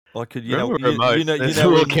I could, Remember remote. you know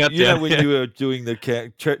when you were doing the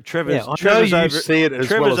count. Trevor's see it as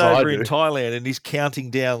well as over I in do. Thailand, and he's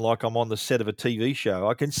counting down like I'm on the set of a TV show.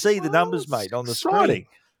 I can see the numbers, mate, on the screen.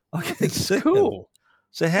 I can see them. Cool.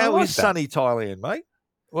 So how like is sunny Thailand, mate?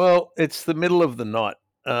 Well, it's the middle of the night.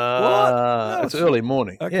 What? No, it's early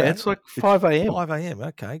morning. Okay. Yeah, it's like 5 a.m. 5 a.m.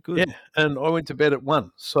 Okay, good. Yeah, and I went to bed at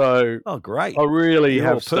 1. So great. I really You're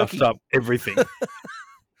all have stuffed perky. up everything.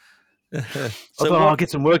 So I'll get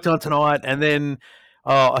some work done tonight, and then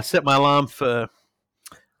I set my alarm for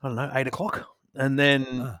 8 o'clock, and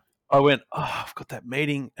then I went, I've got that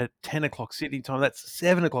meeting at 10 o'clock Sydney time. That's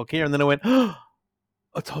 7 o'clock here, and then I went, I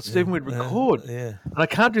told Stephen we'd record, and I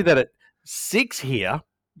can't do that at 6 here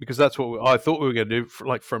because that's what I thought we were going to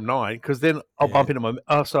do, from 9. Because then I'll bump into my.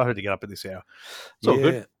 So I had to get up at this hour. It's all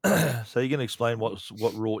good. So you're going to explain what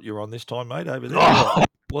rort you're on this time, mate, over there?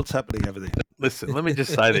 What's happening over there? Listen, let me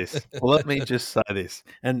just say this.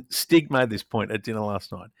 And Stig made this point at dinner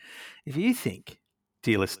last night. If you think,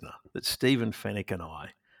 dear listener, that Stephen Fennick and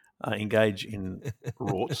I engage in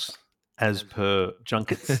rorts as per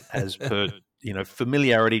junkets, as per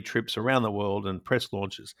familiarity trips around the world and press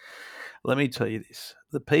launches, let me tell you this: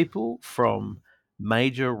 the people from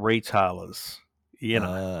major retailers,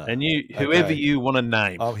 and whoever you want to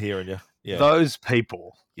name, I'm hearing you. Yeah. Those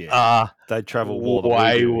people. They travel more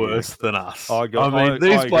way worse than us.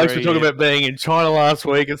 These blokes were talking about being in China last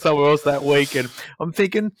week and somewhere else that week, and I'm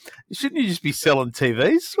thinking, shouldn't you just be selling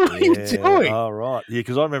TVs? What are you doing? Oh, right. Yeah,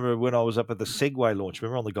 because I remember when I was up at the Segway launch,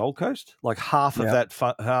 remember on the Gold Coast? Like half of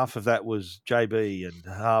that was JB and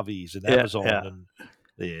Harvey's and Amazon and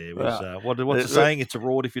it was. What's the saying? It's a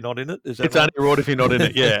rort if you're not in it. Is that it's only a rort if you're not in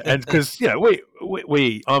it. Yeah, and because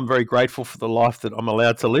I'm very grateful for the life that I'm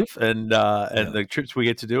allowed to live, and the trips we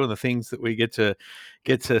get to do, and the things that we get to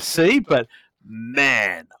see. But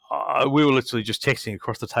man, we were literally just texting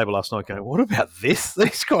across the table last night, going, "What about this?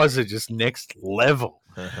 These guys are just next level."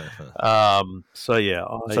 So there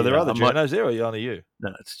are other journos there, or only you?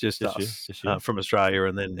 No, it's just us you. From Australia,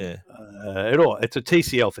 and then it's a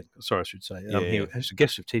TCL thing. Sorry, I should say. Here as a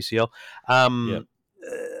guest of TCL. I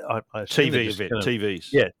TV event,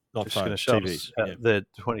 TVs. Yeah, not just going to show us the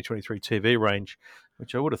 2023 TV range,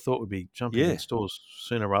 which I would have thought would be jumping in stores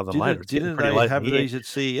sooner rather than later. Didn't they have these at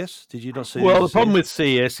CES? Did you not see? Well, the problem with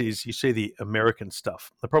CES is you see the American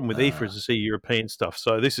stuff. The problem with IFA is you see European stuff.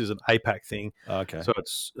 So this is an APAC thing. Okay. So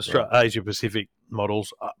it's Asia Pacific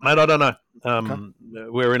models. Mate, I don't know.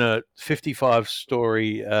 We're in a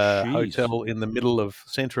 55-story hotel in the middle of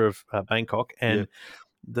centre of Bangkok, and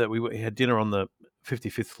that we had dinner on the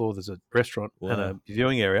 55th floor. There's a restaurant and a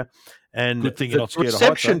viewing area, and good thing you're not scared of heights,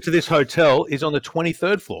 reception to this hotel is on the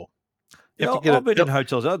 23rd floor. I've been in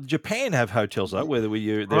hotels. Japan have hotels though, where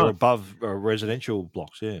they're above residential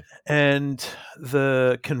blocks. Yeah, and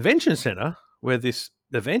the convention centre where this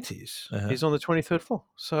event is on the 23rd floor.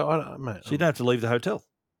 So so you don't have to leave the hotel.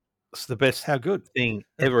 It's the best good thing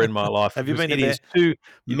ever in my life. Have you been in there? It is 2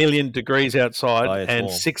 million degrees outside and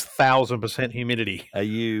 6,000% humidity. Have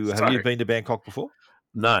you been to Bangkok before?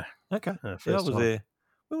 No. Okay. I was there.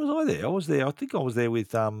 When was I there? I think I was there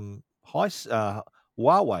with Huawei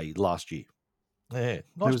last year. Yeah,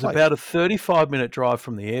 nice it was place. about a 35-minute drive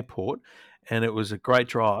from the airport, and it was a great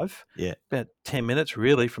drive. Yeah. About 10 minutes,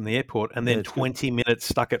 really, from the airport, and then 20 minutes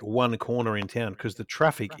stuck at one corner in town because the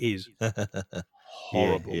traffic is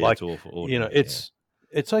horrible. Yeah, it's awful.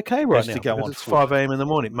 It's okay right now because it's 5 a.m. in the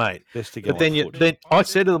morning, mate. Best to go but then I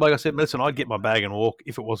said to the bloke, listen, I'd get my bag and walk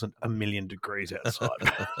if it wasn't 1 million degrees outside.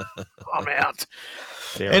 I'm out.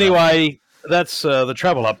 Anyway, that's the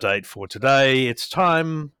travel update for today. It's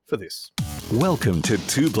time for this. Welcome to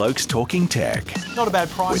Two Blokes Talking Tech. Not a bad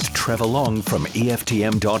price. With Trevor Long from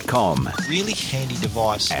EFTM.com. Really handy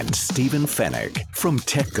device. And Stephen Fennick from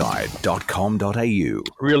techguide.com.au.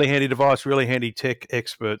 Really handy device, really handy tech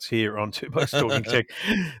experts here on Two Blokes Talking Tech.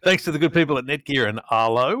 Thanks to the good people at Netgear and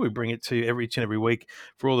Arlo. We bring it to you each and every week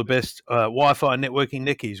for all the best Wi-Fi networking.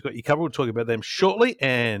 Netgear's got you covered. We'll talk about them shortly.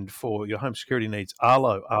 And for your home security needs,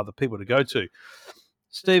 Arlo are the people to go to.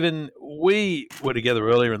 Stephen, we were together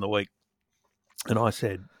earlier in the week, and I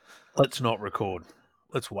said, let's not record.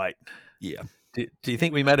 Let's wait. Yeah. Do you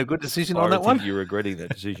think we made a good decision on that one? You're regretting that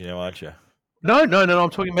decision now, aren't you? No. I'm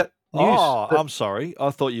talking about news. I'm sorry. I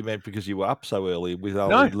thought you meant because you were up so early with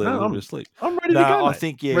I'm asleep. I'm ready to go, I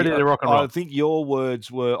think, ready to rock and roll. I think your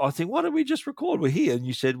words were, why don't we just record? We're here. And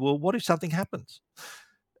you said, well, what if something happens?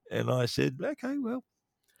 And I said, okay, well,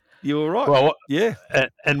 you were right. Well, yeah.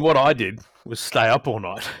 And what I did was stay up all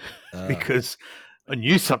night because I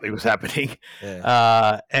knew something was happening,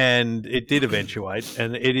 and it did eventuate.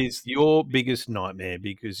 And it is your biggest nightmare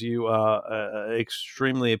because you are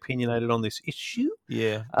extremely opinionated on this issue.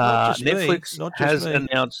 Yeah, not just Netflix has me.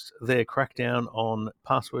 announced their crackdown on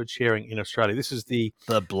password sharing in Australia. This is the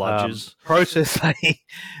bludgers process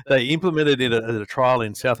they implemented it at a trial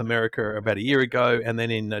in South America about a year ago, and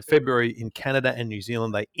then in February in Canada and New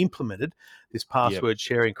Zealand they implemented this password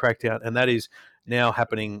sharing crackdown, and that is now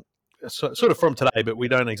happening sort of from today, but we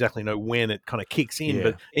don't exactly know when it kind of kicks in.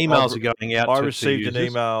 But emails are going out. I received an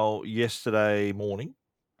email yesterday morning.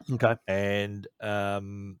 Okay. And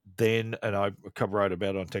then I wrote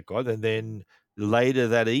about it on Tech Guide, and then later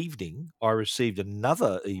that evening, I received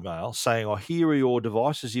another email saying, here are your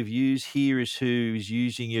devices you've used. Here is who is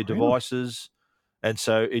using your devices. And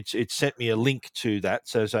so it sent me a link to that.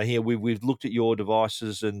 So here we've looked at your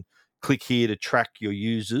devices and click here to track your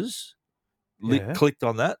users. Clicked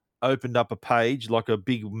on that, opened up a page like a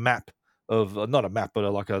big map of, not a map, but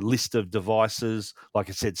like a list of devices. Like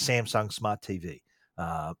I said, Samsung Smart TV,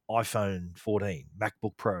 iPhone 14,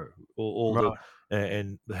 MacBook Pro,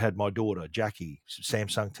 and had my daughter, Jackie,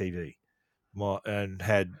 Samsung TV, and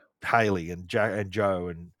had Haley and Joe,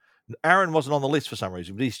 and Aaron wasn't on the list for some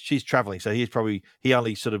reason, but she's traveling. So he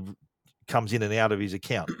only sort of comes in and out of his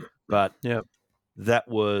account. But that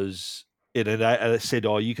was it. And it said,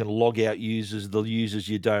 you can log out the users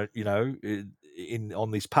you don't,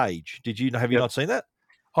 on this page. Have you not seen that?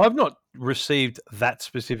 I've not received that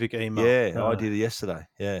specific email. Yeah, I did it yesterday.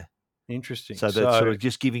 Yeah. Interesting. So that's sort of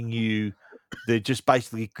just they're just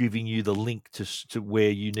basically giving you the link to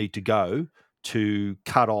where you need to go to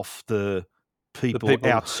cut off the people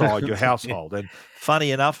outside your household. And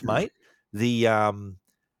funny enough, mate,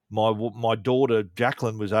 my daughter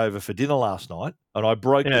Jacqueline was over for dinner last night, and I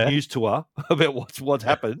broke the news to her about what's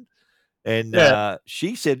happened. And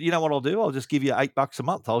she said, "You know what I'll do? I'll just give you $8 a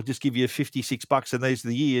month. I'll just give you $56 and these of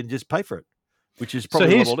the year and just pay for it." Which is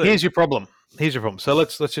probably what I'll do. Here's your problem. So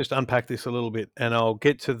let's just unpack this a little bit, and I'll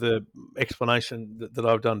get to the explanation that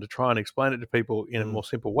I've done to try and explain it to people in a more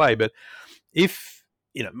simple way. But if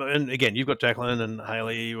and again, you've got Jacqueline and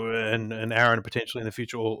Haley and Aaron potentially in the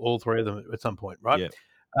future, all three of them at some point, right? Yeah.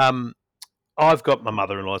 I've got my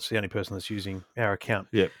mother-in-law. It's the only person that's using our account.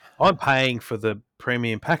 Yeah. I'm paying for the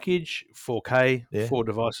premium package, 4K, 4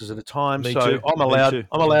 devices at a time. Me so too. I'm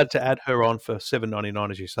allowed to add her on for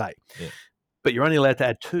 $7.99, as you say. Yeah. But you're only allowed to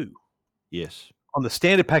add 2. Yes. On the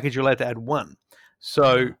standard package, you're allowed to add 1.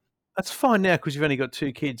 So that's fine now because you've only got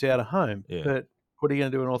 2 kids out of home. Yeah. But what are you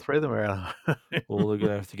going to do when all 3 of them are out of home? Well, they're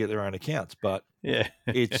going to have to get their own accounts. But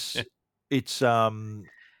it's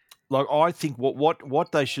like, I think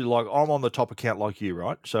what they should, like, I'm on the top account like you,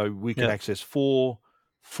 right? So we can access 4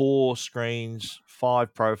 screens,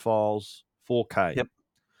 5 profiles, 4K.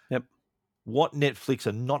 Yep. What Netflix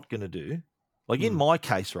are not going to do, like in my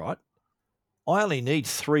case, right? I only need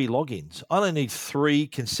 3 logins. I only need 3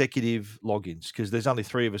 consecutive logins because there's only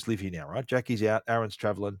 3 of us live here now, right? Jackie's out, Aaron's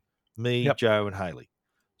traveling, me, Joe, and Haley.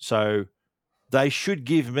 So they should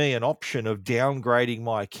give me an option of downgrading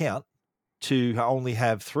my account to only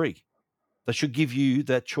have 3. They should give you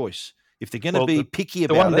that choice. If they're going to be picky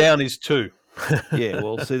about it. The one down is 2. Yeah,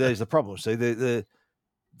 well, see, there's the problem. See, there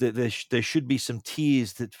should be some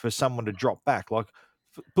tiers for someone to drop back. Like,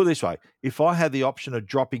 put it this way, if I had the option of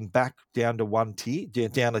dropping back down to one tier,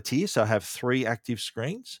 down a tier, so I have 3 active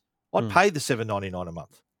screens, I'd pay the $7.99 a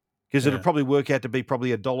month because it'll probably work out to be probably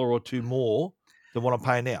 $1 or 2 more than what I'm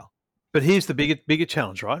paying now. But here's the bigger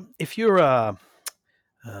challenge, right? If you're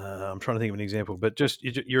I'm trying to think of an example, but just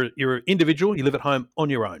you're an individual, you live at home on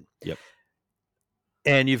your own. Yep.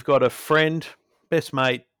 And you've got a friend, best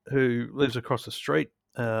mate, who lives across the street,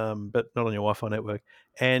 but not on your Wi-Fi network,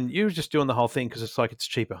 and you're just doing the whole thing because it's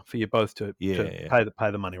cheaper for you both to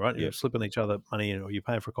pay the money, right? You're slipping each other money in, or you're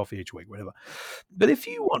paying for a coffee each week, whatever. But if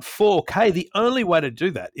you want 4K, the only way to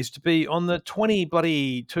do that is to be on the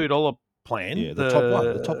 $22 plan,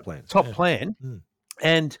 the top plan,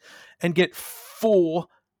 and get 4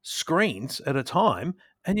 screens at a time,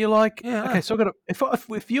 and you're like, okay, so I've got to,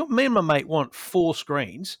 if me and my mate want 4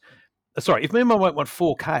 screens, if me and my mate want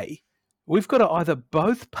 4K, we've got to either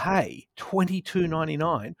both pay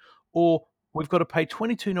 $22.99 or we've got to pay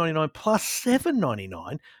 $22.99 plus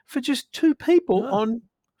 $7.99 for just 2 people on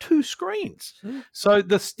 2 screens. So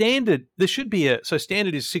the standard,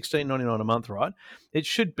 standard is $16.99 a month, right? It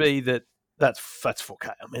should be that's 4K.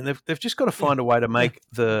 I mean, they've just got to find a way to make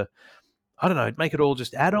make it all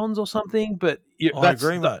just add-ons or something. But I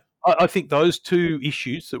agree, mate. I think those 2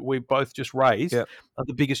 issues that we both just raised are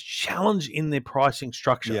the biggest challenge in their pricing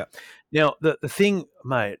structure. Yep. Now, the thing,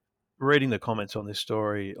 mate, reading the comments on this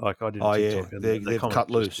story, like I did on TikTok. Yeah, And they've cut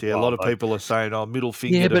loose. Yeah, a lot of people are saying, middle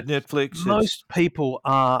finger Yeah, to but Netflix. most people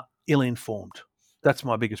are ill-informed. That's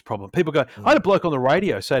my biggest problem. People go, I had a bloke on the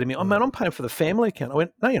radio say to me, "Oh man, I'm paying for the family account." I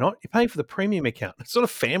went, "No, you're not. You're paying for the premium account. It's not a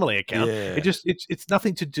family account. Yeah. It's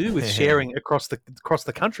nothing to do with sharing across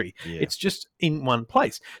the country. Yeah. It's just in one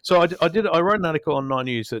place." So I wrote an article on 9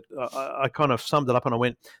 News that I kind of summed it up, and I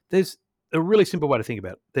went, "There's a really simple way to think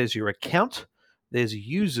about it. There's your account, there's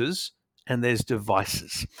users, and there's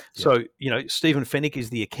devices." Yep. So, Stephen Fennick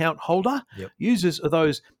is the account holder. Yep. Users are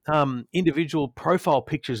those individual profile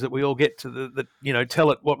pictures that we all get that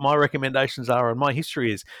tell it what my recommendations are and my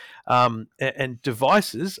history is. And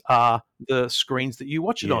devices are the screens that you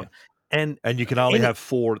watch it on. And you can only have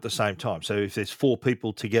 4 at the same time. So if there's 4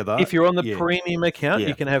 people together, if you're on the premium account,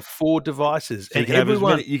 you can have 4 devices. So and you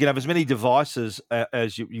can have as many devices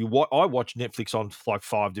as you. I watch Netflix on like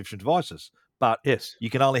 5 different devices. But yes,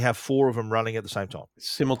 you can only have 4 of them running at the same time.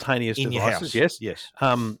 Simultaneous in devices, your house. Yes.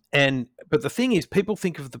 Yes. But the thing is, people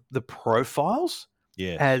think of the profiles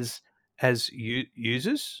as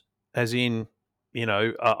users, as in,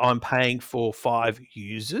 I'm paying for 5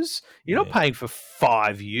 users. You're not paying for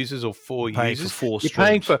 5 users or 4 users. For 4 you're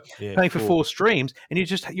streams. paying for 4 streams, and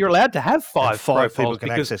you're allowed to have 5 profiles people can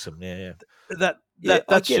because access them. I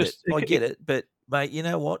get it, but mate, you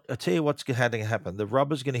know what? I tell you what's going to happen. The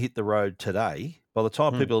rubber's going to hit the road today. By the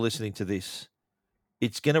time people are listening to this,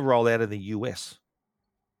 it's going to roll out in the US.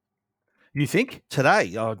 You think?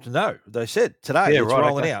 Today? Oh, no, they said today it's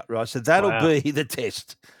rolling out, right? So that'll be the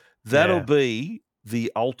test. That'll be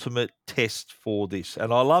the ultimate test for this.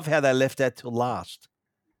 And I love how they left that till last.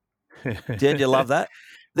 Did you love that?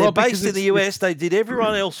 They're based in the US. They did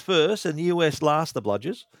everyone else first, and the US last, the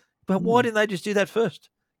bludgers. But why didn't they just do that first?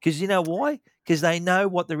 Because you know why? Because they know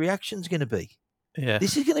what the reaction's going to be. Yeah.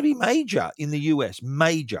 This is going to be major in the US,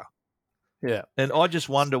 major. Yeah. And I just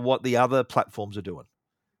wonder what the other platforms are doing.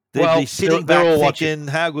 They'd be sitting back thinking, watching.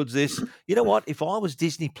 How good's this? You know what? If I was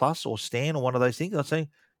Disney Plus or Stan or one of those things, I'd say,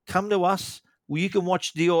 come to us. Well, you can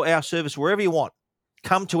watch our service wherever you want.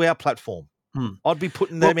 Come to our platform. I'd be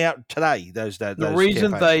putting them out today. Those the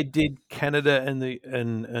reason they did Canada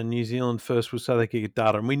and New Zealand first was so they could get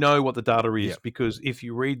data, and we know what the data is because if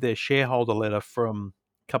you read their shareholder letter from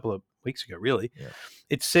a couple of weeks ago,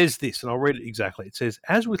 it says this, and I'll read it exactly. It says,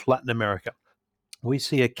 "As with Latin America, we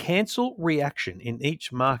see a cancel reaction in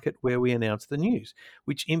each market where we announce the news,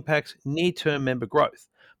 which impacts near-term member growth.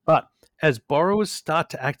 But as borrowers start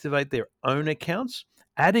to activate their own accounts,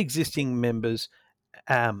 add existing members."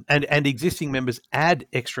 And existing members add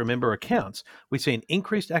extra member accounts, we see an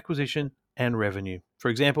increased acquisition and revenue. For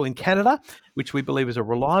example, in Canada, which we believe is a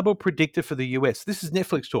reliable predictor for the US, this is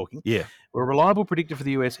Netflix talking. Yeah. We're a reliable predictor for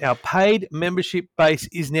the US. Our paid membership base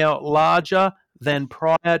is now larger than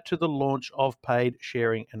prior to the launch of paid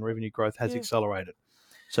sharing, and revenue growth has accelerated.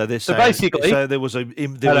 So they're so saying, basically, so there was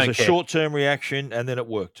a short-term reaction, and then it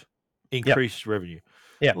worked. Increased revenue.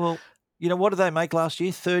 Yeah. Well, you know, what did they make last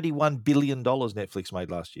year? $31 billion Netflix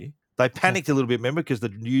made last year. They panicked a little bit, remember, because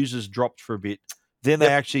the users dropped for a bit. Then they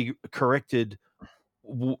actually corrected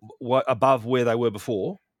above where they were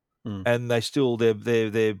before, and they still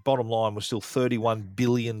their bottom line was still $31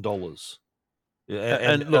 billion. And look,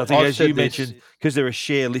 I think, as you mentioned, because they're a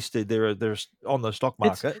share listed, they're on the stock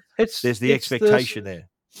market. There's the expectation there.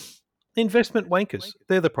 Investment wankers,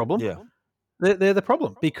 they're the problem. Yeah. They're the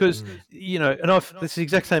problem because, and this is the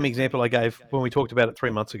exact same example I gave when we talked about it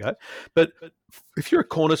 3 months ago. But if you're a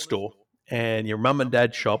corner store and your mum and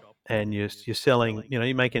dad shop and you're selling,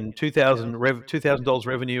 you're making $2,000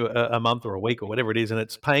 revenue a month or a week or whatever it is, and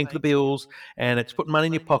it's paying for the bills and it's putting money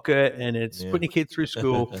in your pocket and it's putting your kids through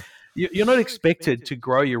school, you're not expected to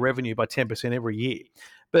grow your revenue by 10% every year.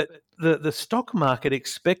 But the stock market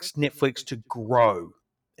expects Netflix to grow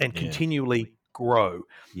and continually grow.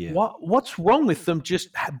 Yeah. What's wrong with them just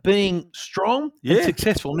being strong and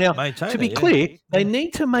successful? Now, to be clear, they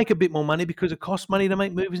need to make a bit more money because it costs money to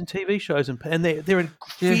make movies and TV shows, and they're in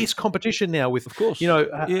fierce competition now with,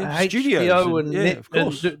 HBO and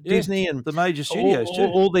Disney and the major studios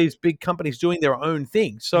all these big companies doing their own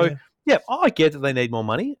thing. So, I get that they need more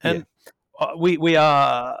money, and we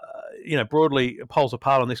are broadly poles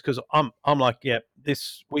apart on this because I'm like,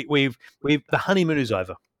 we've the honeymoon is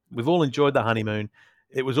over. We've all enjoyed the honeymoon.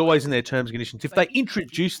 It was always in their terms and conditions. If they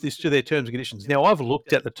introduce this to their terms and conditions, now I've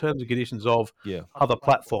looked at the terms and conditions of other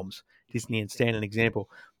platforms, Disney and Stan, an example.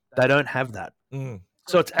 They don't have that.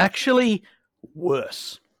 So it's actually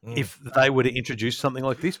worse if they were to introduce something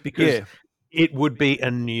like this because it would be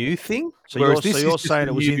a new thing. So whereas you're saying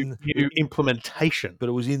it was new implementation. but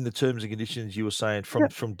it was in the terms and conditions you were saying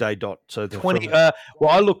from day dot. So 20. Well,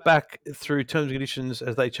 I look back through terms and conditions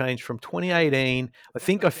as they changed from 2018. I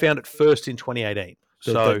think I found it first in 2018.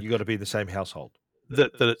 So you got to be in the same household.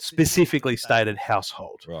 That it specifically stated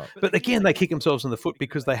household. Right. But again, they kick themselves in the foot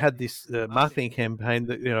because they had this marketing campaign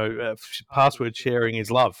that password sharing is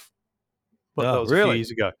love. That was a few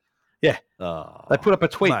years ago. Yeah. They put up a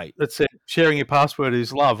tweet that said sharing your password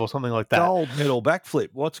is love or something like that. Gold medal backflip.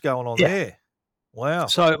 What's going on there? Wow.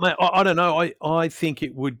 So, mate, I don't know. I think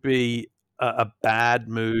it would be a bad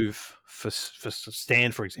move for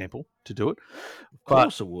Stan, for example, to do it. Of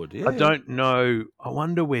course it would, yeah. I don't know. I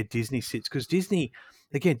wonder where Disney sits because Disney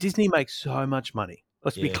makes so much money.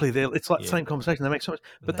 Let's be clear. It's like the same conversation. They make so much,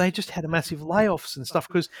 but they just had a massive layoffs and stuff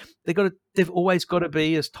because they've always got to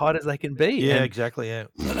be as tight as they can be. Yeah, exactly. Yeah,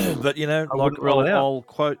 but I'll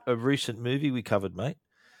quote a recent movie we covered, mate.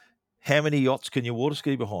 How many yachts can you water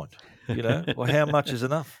ski behind? Or how much is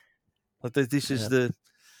enough? Like this is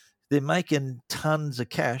they're making tons of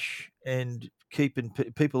cash and keeping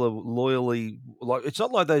people are loyally like. It's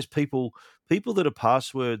not like those people that are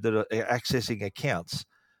password that are accessing accounts.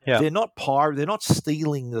 Yeah. They're not they're not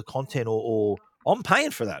stealing the content or I'm paying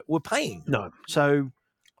for that. We're paying. No. So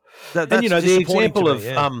that's the example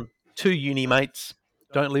of two uni mates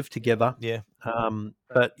don't live together. Yeah.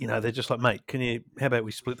 But they're just like, mate, how about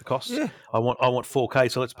we split the costs? Yeah. I want 4K,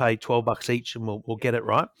 so let's pay $12 each and we'll get it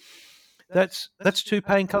right. That's two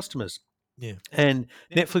paying customers. Yeah. And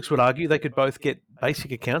Netflix would argue they could both get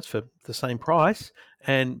basic accounts for the same price,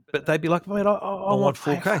 but they'd be like, mate, I want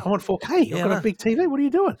 4K. I want 4K. I've got a big TV. What are you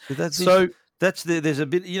doing? There's a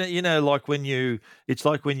bit, like it's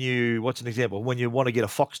like when you, what's an example? When you want to get a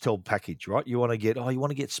Foxtel package, right? You want to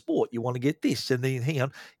get sport, you want to get this, and then hang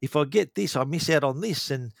on, if I get this, I miss out on this,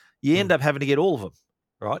 and you end up having to get all of them,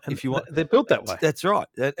 right? And if you want, they're built that way. That's right.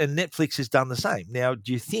 And Netflix has done the same. Now,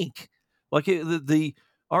 do you think, like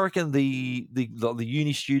I reckon the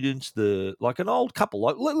uni students, like an old couple,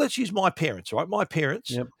 like let's use my parents, right? My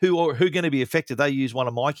parents who are going to be affected, they use one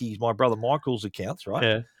of my brother Michael's accounts, right?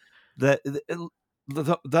 Yeah.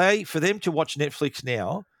 They for them to watch Netflix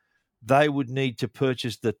now, they would need to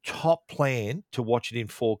purchase the top plan to watch it in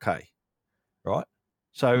 4K, right?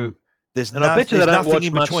 So there's I bet you they don't watch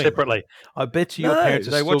much separately. I bet you your parents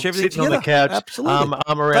are watch everything sitting together. On the couch, absolutely,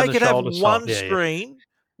 arm around the shoulder. They could have one screen.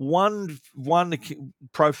 One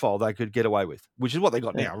profile they could get away with, which is what they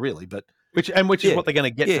got now, really. But which is what they're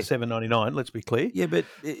going to get for $7.99. Let's be clear. Yeah, but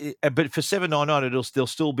for $7.99, they'll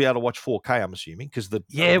still be able to watch 4K. I'm assuming because the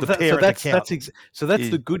parent account. That's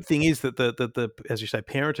the good thing is that the as you say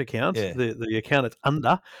parent account, the account it's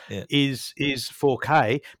under is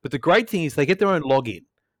 4K. But the great thing is they get their own login.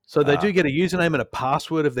 So they do get a username and a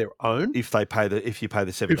password of their own if you pay the $7. If you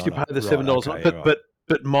pay the $7,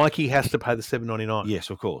 But Mikey has to pay the $7.99. Yes,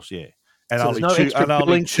 of course, yeah. And so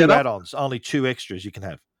only two add-ons, only 2 extras you can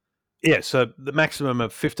have. Yeah, so the maximum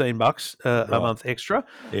of $15 a month extra.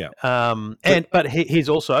 Yeah. But he's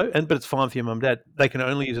also, but it's fine for your mum and dad. They can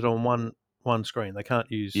only use it on one screen. They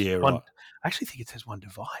can't use one. Right. I actually think it says one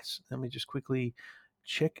device. Let me just quickly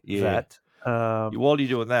check that. While you're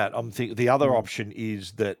doing that, I'm thinking the other option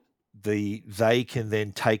is that they can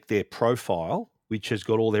then take their profile, which has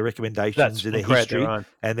got all their recommendations and their history,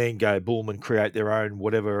 and then go boom and create their own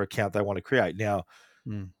whatever account they want to create. Now,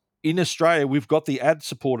 in Australia, we've got the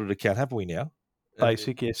ad-supported account, haven't we now?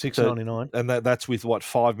 Basic, $6.99. And that's with,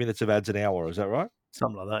 5 minutes of ads an hour, is that right?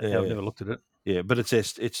 Something like that. Yeah, I've never looked at it. Yeah, but it's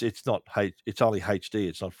not it's only HD,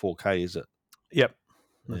 it's not 4K, is it? Yep,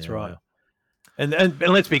 that's right. And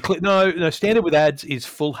let's be clear, no, standard with ads is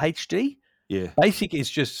full HD. Yeah. Basic is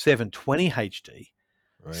just 720 HD.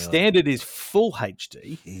 Really? Standard is full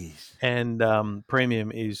HD, and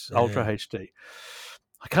premium is Ultra HD.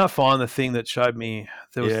 I can't find the thing that showed me.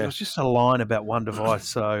 There was just a line about one device,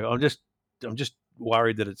 so I'm just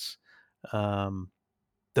worried that it's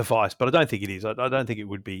device, but I don't think it is. I don't think it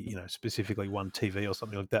would be specifically one TV or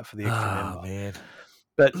something like that for the extra member. Man.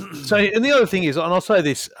 But and the other thing is, and I'll say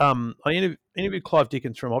this: I interviewed Clive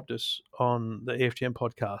Dickens from Optus on the EFTM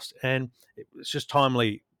podcast, and it's just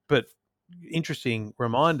timely, but interesting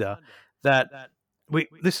reminder that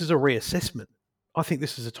this is a reassessment. I think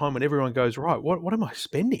this is a time when everyone goes, right, what am I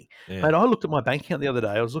spending? Yeah. Mate, I looked at my bank account the other day.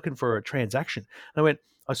 I was looking for a transaction. And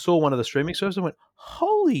I saw one of the streaming services. I went,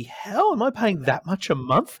 holy hell, am I paying that much a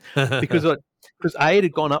month? Because A, it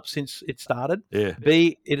had gone up since it started. Yeah.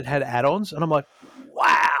 B, it had add-ons. And I'm like,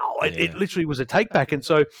 wow, it literally was a take-back. And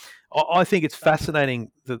so I think it's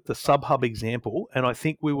fascinating, the SubHub example. And I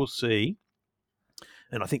think we will see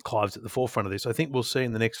and I think Clive's at the forefront of this, I think we'll see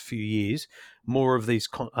in the next few years more of these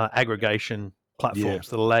aggregation platforms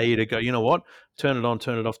that allow you to go, you know what, turn it on,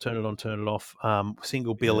 turn it off, turn it on, turn it off,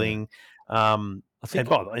 single billing. I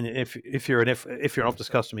think, and if you're an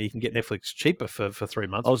Optus customer, you can get Netflix cheaper for 3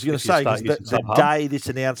 months. I was going to say, the day this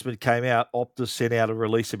announcement came out, Optus sent out a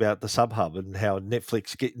release about the SubHub and how get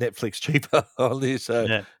Netflix cheaper on this.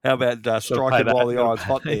 So how about striking while the iron's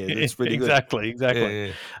hot there? That's pretty good.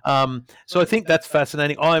 Exactly. Yeah. So I think that's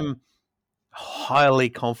fascinating. I'm highly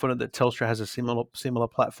confident that Telstra has a similar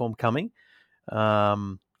platform coming.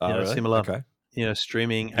 Similar,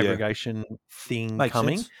 streaming aggregation thing Makes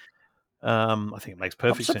coming. Sense. I think it makes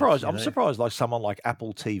perfect sense. I'm surprised like someone like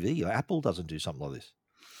Apple TV. Apple doesn't do something like this.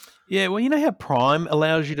 Yeah, well, you know how Prime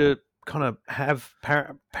allows you to kind of have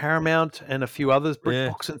Paramount and a few others,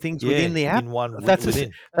 BritBox and things within the app.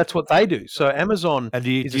 That's what they do. So Amazon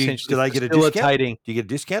is essentially do they get a discount? Do you get a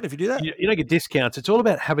discount if you do that? You don't get discounts. It's all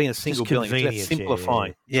about having a single billing. It's about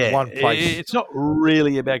simplifying. One place. It's not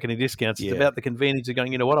really about getting discounts. It's about the convenience of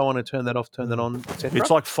going, you know what, I want to turn that off, turn that on, etc. It's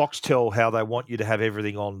like Foxtel, how they want you to have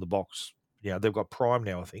everything on the box. Yeah, they've got Prime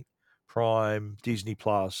now, I think. Prime, Disney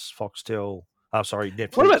Plus, Foxtel.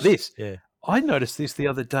 Netflix. What about this? Yeah. I noticed this the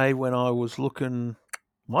other day when I was looking,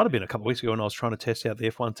 might have been a couple of weeks ago when I was trying to test out the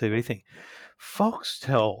F1 TV thing.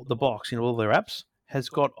 Foxtel, the box, all their apps, has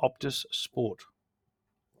got Optus Sport.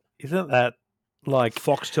 Isn't that like...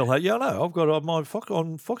 Foxtel? Yeah, I know. I've got mine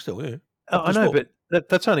on Foxtel, yeah. I know, but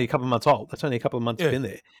that's only a couple of months old. That's only a couple of months been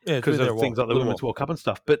there because of things like the Women's World Cup and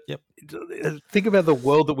stuff. But think about the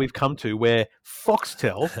world that we've come to where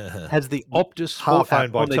Foxtel has the Optus Sport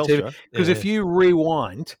app on their TV. Because if you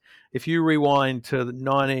rewind to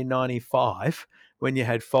 1995 when you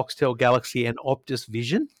had Foxtel Galaxy and Optus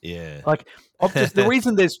Vision, like Optus,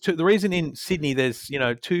 the reason in Sydney there's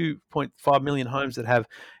 2.5 million homes that have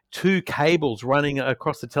two cables running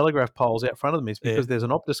across the telegraph poles out front of them is because there's an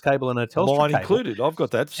Optus cable and a Telstra Mine cable. Included. I've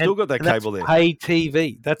got that. Still got that cable there. Pay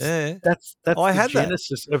TV. That's the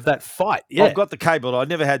genesis of that fight. Yeah. I've got the cable. I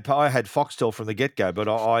had Foxtel from the get-go, but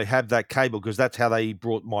I had that cable because that's how they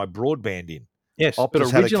brought my broadband in. Yes,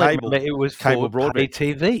 Optus but originally it was cable for pay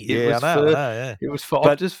TV. It was for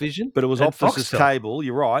Optus Vision. But it was Optus's cable,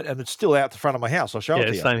 you're right, and it's still out the front of my house. I'll show it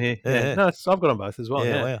to you. Same here. Yeah. No, I've got them both as well.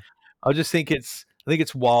 Yeah. Wow. I just think it's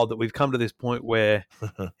wild that we've come to this point where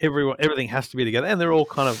everything has to be together, and they're all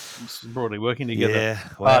kind of broadly working together. Yeah.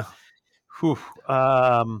 Wow.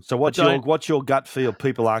 So what's your gut feel?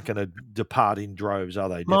 People aren't going to depart in droves, are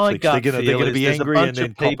they? My Netflix? gut They're going to be angry and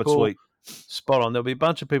then cop it sweet. Spot on. There'll be a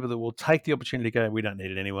bunch of people that will take the opportunity to go, we don't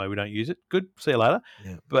need it anyway, we don't use it. Good, see you later.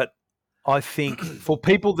 Yeah. But I think for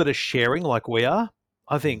people that are sharing like we are,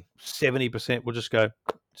 I think 70% will just go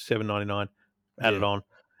 $7.99, add it on,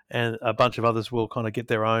 and a bunch of others will kind of get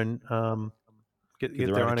their own get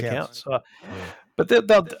their own accounts. But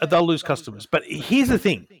they'll lose customers. But here's the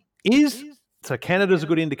thing: so Canada's a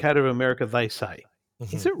good indicator of America. They say,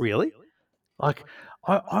 is it really? Like,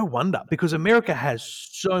 I wonder, because America has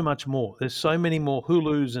so much more. There's so many more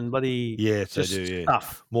Hulus and bloody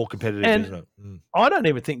stuff. More competitive, and isn't it? I don't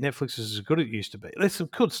even think Netflix is as good as it used to be. There's some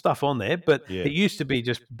good stuff on there, but it used to be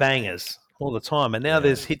just bangers all the time, and now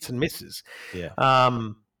there's hits and misses. Yeah.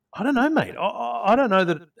 I don't know, mate. I don't know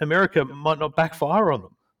that America might not backfire on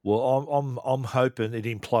them. Well, I'm hoping it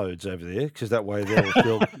implodes over there because that way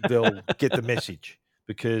they'll get the message.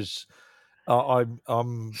 Because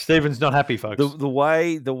I'm Stephen's not happy, folks. The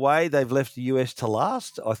way they've left the US to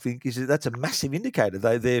last, I think that's a massive indicator.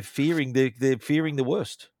 They're fearing the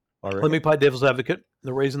worst. Let me play devil's advocate.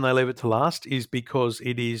 The reason they leave it to last is because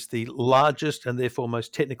it is the largest and therefore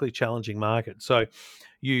most technically challenging market. So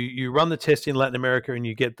you run the test in Latin America and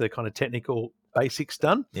you get the kind of technical basics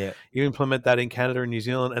done. Yeah. You implement that in Canada and New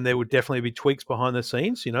Zealand, and there would definitely be tweaks behind the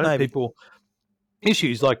scenes. People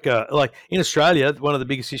issues like in Australia, one of the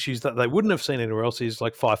biggest issues that they wouldn't have seen anywhere else is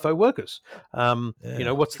like FIFO workers.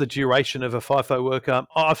 What's the duration of a FIFO worker?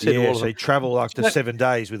 I've said all of them. So you travel up to 7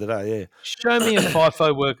 days with it, Show me a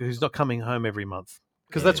FIFO worker who's not coming home every month.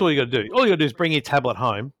 Because that's all you got to do. All you got to do is bring your tablet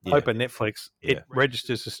home, open Netflix, it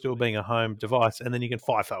registers as still being a home device, and then you can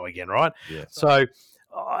FIFO again, right? Yeah. So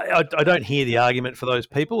I don't hear the argument for those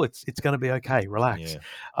people. It's going to be okay. Relax. Yeah.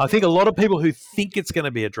 I think a lot of people who think it's going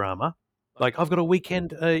to be a drama, like I've got a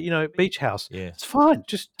weekend, beach house. Yeah. It's fine.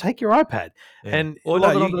 Just take your iPad and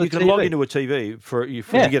you can log into a TV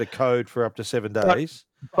you get a code for up to 7 days.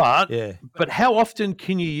 But how often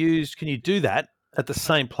can you do that at the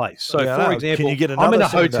same place? So, for example, I'm in a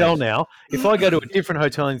hotel now. If I go to a different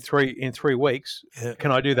hotel in 3 weeks,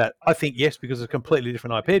 can I do that? I think yes, because it's a completely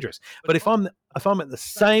different IP address. But if I'm at the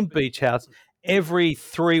same beach house every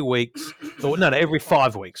 3 weeks, or no, every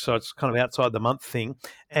 5 weeks. So it's kind of outside the month thing.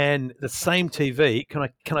 And the same TV,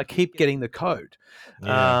 can I keep getting the code?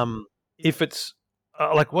 Yeah. If it's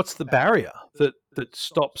like, what's the barrier that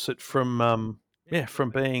stops it from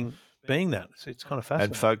being that? It's kind of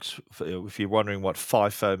fascinating. And folks, if you're wondering what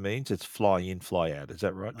FIFO means, it's fly in, fly out. Is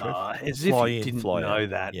that right, Trev? As fly if you in, didn't fly know out.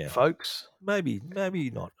 that, Yeah. folks. Maybe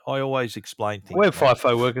not. I always explain things. We're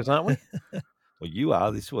FIFO workers, aren't we? Well, you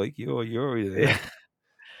are this week. You're Yeah.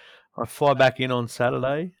 I fly back in on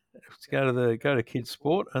Saturday to go to kids'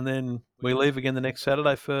 sport, and then we leave again the next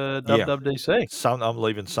Saturday for WWDC. I'm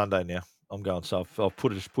leaving Sunday now. I'm going, so I've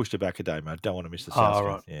pushed it back a day, mate. Don't want to miss the South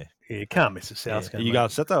right. Yeah, you can't miss the South game. Are you going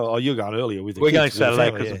Saturday? Oh, you're going earlier with the We're kids. going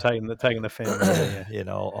Saturday because I'm taking the family. Yeah,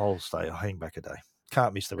 no, I'll stay. I'll hang back a day.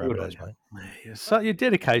 Can't miss the Rabbitohs, mate. So your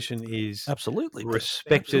dedication is absolutely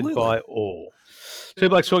respected by all. Two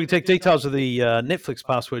Blokes Talking Tech. Details of the Netflix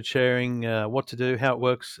password sharing, what to do, how it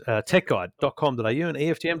works, techguide.com.au and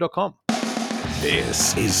EFTM.com.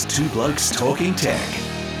 This is Two Blokes Talking Tech.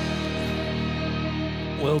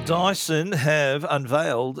 Well, Dyson have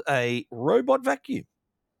unveiled a robot vacuum.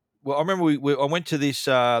 Well, I remember I went to this.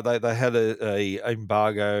 They had a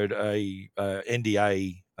embargoed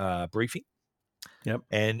NDA briefing. Yep.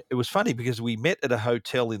 And it was funny because we met at a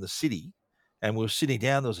hotel in the city, and we were sitting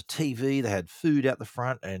down. There was a TV. They had food out the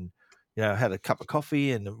front, and had a cup of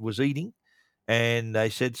coffee and was eating. And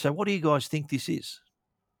they said, "So, what do you guys think this is?"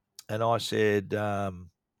 And I said,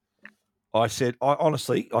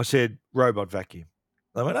 honestly, robot vacuum.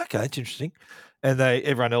 They went, "Okay, it's interesting." And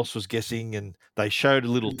everyone else was guessing, and they showed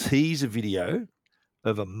a little teaser video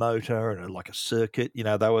of a motor and like a circuit.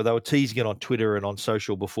 They were teasing it on Twitter and on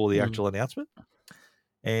social before the actual announcement.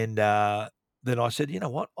 And then I said, "You know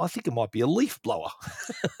what? I think it might be a leaf blower."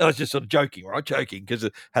 I was just sort of joking, right? Joking because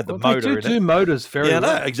it had the motor. They do motors very well.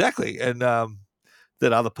 No, exactly. And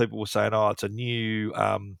then other people were saying, "Oh, it's a new."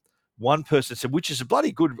 One person said, which is a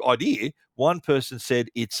bloody good idea. One person said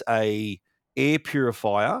it's a air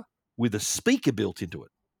purifier with a speaker built into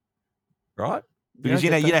it, right? Because you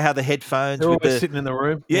know how the headphones they're always sitting in the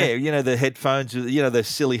room. Yeah, the headphones, the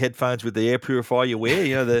silly headphones with the air purifier you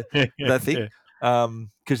wear, that thing.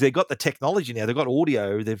 Because they've got the technology now, they've got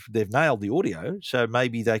audio, they've nailed the audio, so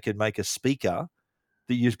maybe they could make a speaker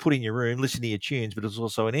that you just put in your room, listen to your tunes, but it's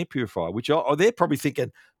also an air purifier, which they're probably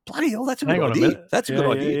thinking, bloody hell, that's a good idea. That's a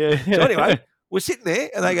good idea. Yeah. So anyway, we're sitting there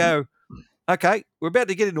and they go, "Okay, we're about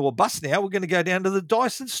to get into a bus now. We're going to go down to the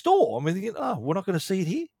Dyson store." I'm thinking, we're not going to see it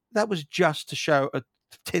here. That was just to show a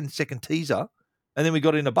 10-second teaser. And then we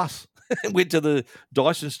got in a bus and went to the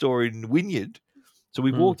Dyson store in Wynyard. So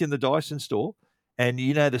we walked in the Dyson store, and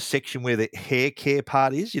the section where the hair care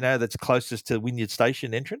part is, that's closest to Wynyard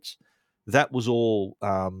Station entrance. That was all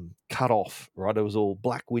cut off, right? It was all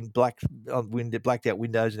blacked out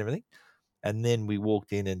windows and everything. And then we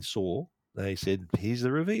walked in and saw, they said, "Here's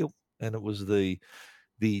the reveal." And it was the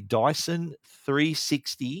Dyson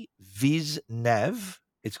 360 Vis Nav.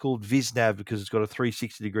 It's called Vis Nav because it's got a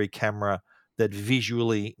 360-degree camera that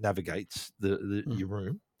visually navigates your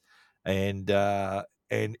room. And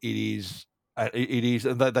it is,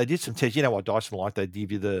 and they did some tests. You know what Dyson like? They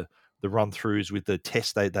give you the run-throughs with the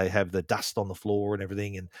test. They have the dust on the floor and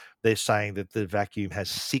everything, and they're saying that the vacuum has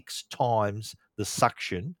 6 times the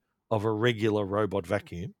suction of a regular robot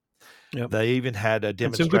vacuum. Yep. They even had a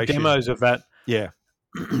demonstration. Some good demos of that. Yeah.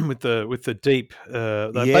 with the deep,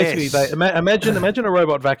 basically, imagine a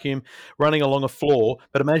robot vacuum running along a floor,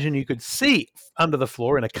 but imagine you could see under the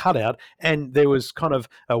floor in a cutout, and there was kind of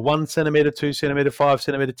a 1 centimeter, 2 centimeter, 5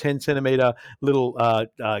 centimeter, 10 centimeter little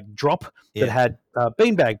drop that had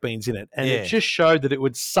beanbag beans in it, and it just showed that it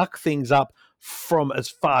would suck things up from as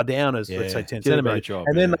far down as let's say 10 centimeters,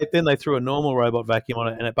 and then they threw a normal robot vacuum on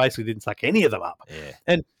it, and it basically didn't suck any of them up. Yeah.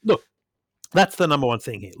 And look, that's the number one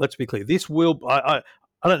thing here. Let's be clear. This will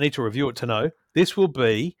I don't need to review it to know. This will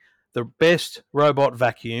be the best robot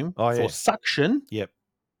vacuum for suction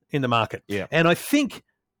in the market. Yeah. And I think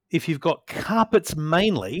if you've got carpets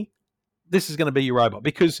mainly, this is going to be your robot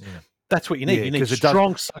because that's what you need. You need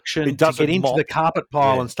strong suction to get into the carpet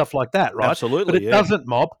pile and stuff like that, right? Absolutely. But it doesn't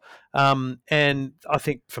mop. And I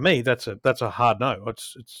think for me, that's a hard no.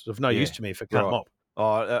 It's of no use to me if it can't mop.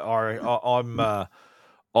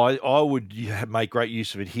 I would make great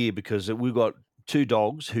use of it here because we've got 2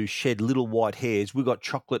 dogs who shed little white hairs. We've got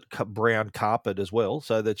chocolate brown carpet as well,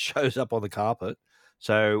 so that shows up on the carpet.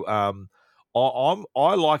 So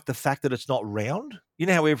I like the fact that it's not round. You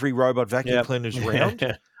know how every robot vacuum cleaner is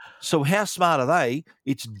round? So how smart are they?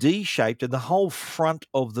 It's D-shaped, and the whole front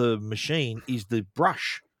of the machine is the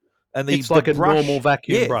brush. And it's like a normal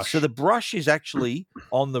vacuum brush. So the brush is actually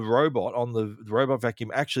on the robot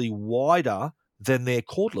vacuum actually wider than their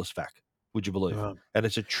cordless vac. Would you believe? Right. And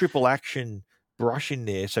it's a triple action brush in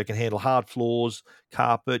there, so it can handle hard floors,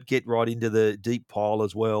 carpet, get right into the deep pile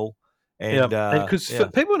as well. And because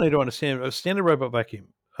people need to understand a standard robot vacuum.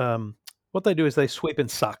 What they do is they sweep and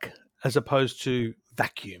suck, as opposed to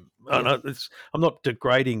vacuum. Yeah. I'm not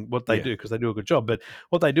degrading what they do, because they do a good job, but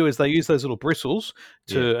what they do is they use those little bristles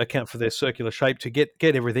to account for their circular shape to get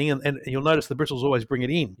everything, and you'll notice the bristles always bring it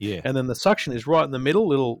in. Yeah. And then the suction is right in the middle,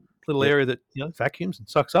 little area that vacuums and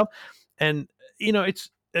sucks up, and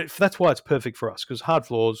that's why it's perfect for us, because hard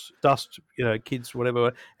floors, dust, kids,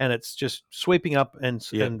 whatever, and it's just sweeping up and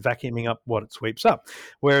vacuuming up what it sweeps up.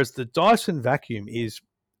 Whereas the Dyson vacuum is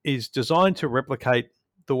designed to replicate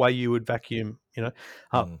the way you would vacuum,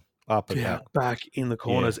 up and back in the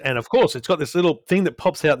corners, and of course it's got this little thing that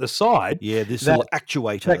pops out the side. Yeah, this little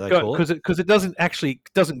actuator they call it, because it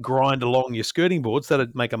doesn't grind along your skirting boards.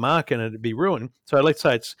 That'd make a mark and it'd be ruined. So let's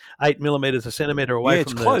say it's 8 millimeters, a centimeter away. Yeah,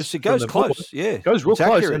 it's close. It goes close. It goes real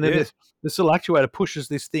close, accurate, and then this little actuator pushes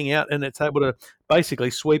this thing out, and it's able to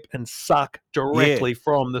basically sweep and suck directly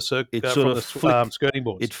from the skirting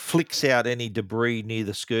boards. It flicks out any debris near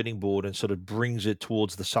the skirting board and sort of brings it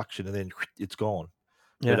towards the suction, and then it's gone.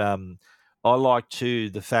 Yeah. But I like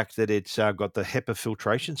too the fact that it's got the HEPA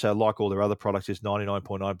filtration. So like all their other products, it's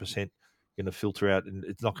 99.9% going to filter out, and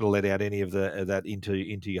it's not going to let out any of that into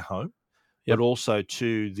your home. Yep. But also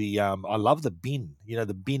too I love the bin.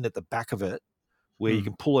 The bin at the back of it, where you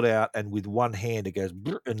can pull it out, and with one hand it goes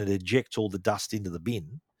and it ejects all the dust into the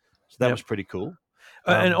bin. So that was pretty cool.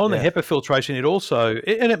 And on the HEPA filtration, it also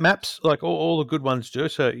it maps like all the good ones do.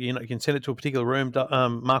 So you can send it to a particular room,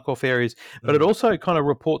 mark off areas, but it also kind of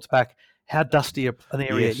reports back how dusty an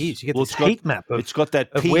area is. You get this heat map of, it's got that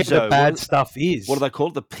of piezo, where the bad stuff is. What do they call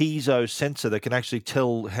it? The piezo sensor that can actually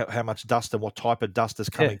tell how much dust and what type of dust is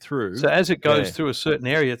coming through. So as it goes through a certain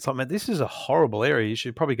area, it's like, man, this is a horrible area. You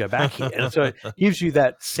should probably go back here. And so it gives you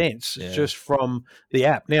that sense just from the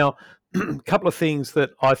app. Now, a couple of things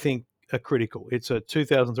that I think are critical. It's a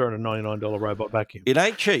 $2,399 robot vacuum. It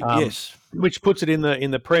ain't cheap, yes. Which puts it in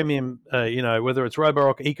the premium, whether it's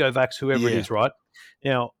Roborock, Ecovacs, whoever it is, right?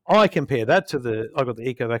 Now, I compare that to I got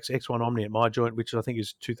the Ecovacs X1 Omni at my joint, which I think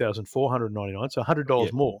is $2,499, so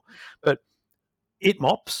 $100 more. But it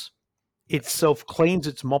mops. It self-cleans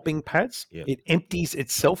its mopping pads. Yep. It empties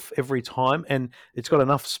itself every time, and it's got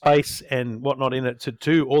enough space and whatnot in it to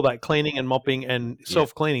do all that cleaning and mopping and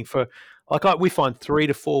self-cleaning for, we find 3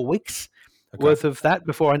 to 4 weeks worth of that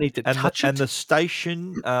before I need to touch it. And the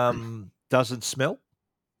station doesn't smell?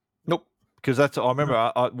 Nope. Because I remember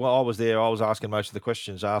I was there, I was asking most of the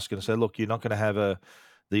questions, I said, look, you're not going to have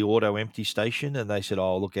the auto empty station? And they said,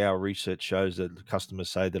 oh, look, our research shows that customers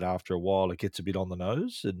say that after a while it gets a bit on the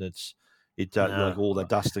nose, and like all the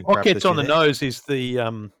dust and crap. What gets on the nose is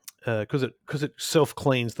the because it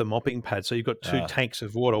self-cleans the mopping pad. So you've got 2 tanks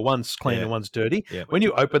of water. One's clean and one's dirty. Yeah. When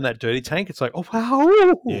you open that dirty tank, it's like, oh,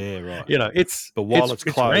 wow. Yeah, right. But while it's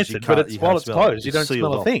closed, while it's closed, you don't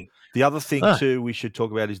smell a thing. The other thing, too, we should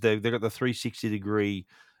talk about is they've got the 360-degree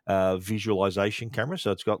visualization camera.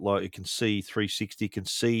 So it's got it can see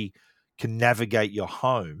 360, can navigate your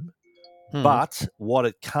home. But what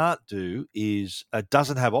it can't do is it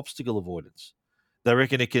doesn't have obstacle avoidance. They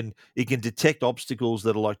reckon it can detect obstacles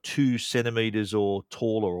that are like 2 centimeters or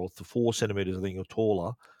taller, or 4 centimeters, I think, or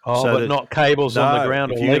taller. Oh, so but not cables on the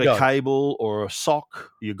ground. If or you Lego. get a cable or a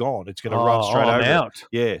sock, you're gone. It's going to run straight over. Out.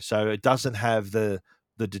 Yeah, so it doesn't have the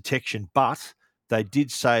detection. But they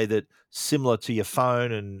did say that similar to your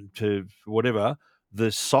phone and to whatever,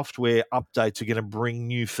 the software updates are going to bring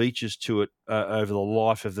new features to it over the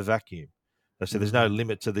life of the vacuum. So there's no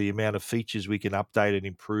limit to the amount of features we can update and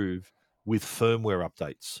improve with firmware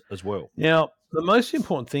updates as well. Now, the most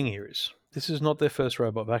important thing here is this is not their first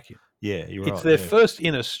robot vacuum. Yeah, you're right. It's their first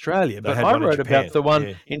in Australia, but I wrote about the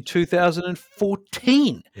one in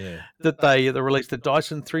 2014 that they released, the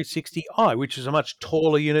Dyson 360i, which is a much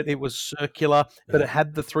taller unit. It was circular, but it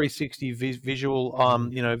had the 360 visual,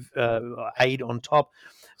 aid on top.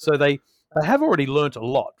 So they have already learnt a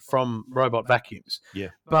lot from robot vacuums. Yeah,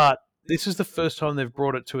 but this is the first time they've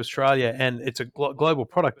brought it to Australia, and it's a global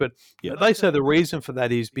product. But they say the reason for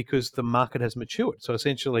that is because the market has matured. So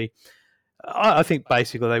essentially, I think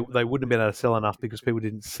basically they wouldn't have been able to sell enough because people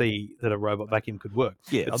didn't see that a robot vacuum could work.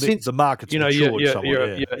 Yeah, I think the market's matured somewhat. Your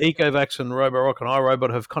Ecovacs and Roborock and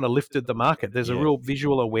iRobot have kind of lifted the market. There's a real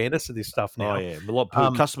visual awareness of this stuff now. Oh, yeah. A lot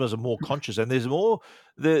of customers are more conscious, and there's more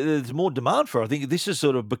demand for it. I think this has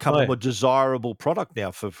sort of become a more desirable product now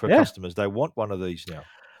for customers. They want one of these now.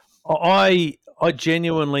 I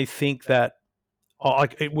genuinely think that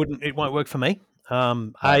it won't work for me.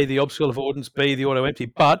 A, the obstacle avoidance, B, the auto empty.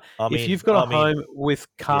 But if you've got a home with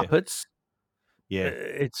carpets,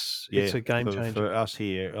 it's a game changer for us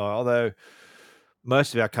here. Although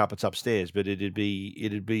most of our carpet's upstairs, but it'd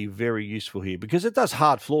be very useful here because it does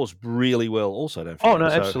hard floors really well. Also, don't forget. Oh no,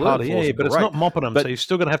 absolutely, but it's not mopping them, so you're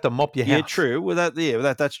still going to have to mop your house. Yeah, true. Well,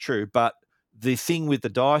 that's true. But the thing with the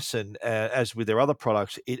Dyson, as with their other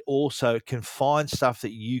products, it also can find stuff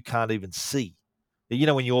that you can't even see. You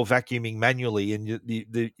know, when you're vacuuming manually and you're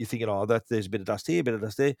thinking, there's a bit of dust here, a bit of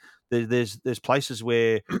dust there. There's places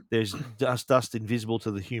where there's dust invisible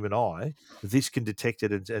to the human eye. This can detect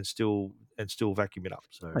it and still vacuum it up.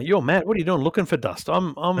 So you're mad. What are you doing looking for dust?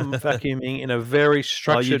 I'm vacuuming in a very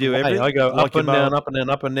structured way. Everything? I go up and down, up and down,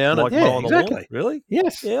 up and down. Like mowing the lawn? Really?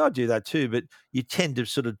 Yes. Yeah, I do that too. But you tend to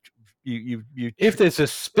sort of you if there's a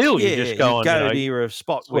spill, you just go near a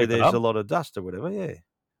spot where there's a lot of dust or whatever. Yeah.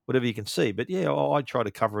 Whatever you can see, but I try to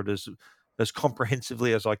cover it as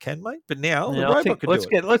comprehensively as I can, mate. But now the robot can do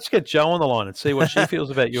it. Let's get Jo on the line and see what she feels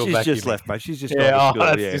about your vacuuming. She's just left, mate. She's just gone to school.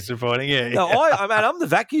 That's disappointing. Yeah. No, I'm the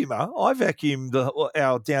vacuumer. I vacuum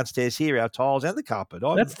our downstairs here, our tiles and the carpet.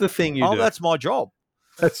 That's the thing you do. That's my job.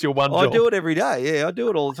 That's your one job. I do it every day. Yeah, I do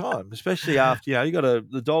it all the time, especially after you got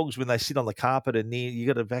the dogs when they sit on the carpet and you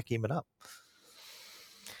got to vacuum it up.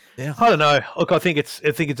 Yeah. I don't know. Look, I think it's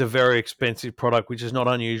a very expensive product, which is not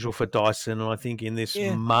unusual for Dyson. And I think in this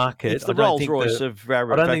market, it's the Rolls Royce of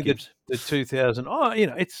vacuums. I don't think the 2000.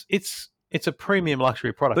 It's a premium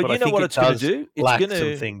luxury product. But you know what it's going to do? It's going to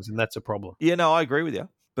some things, and that's a problem. Yeah, no, I agree with you.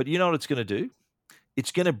 But you know what it's going to do?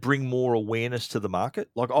 It's going to bring more awareness to the market.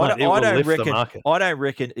 Like I don't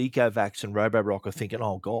reckon Ecovacs and Roborock are thinking,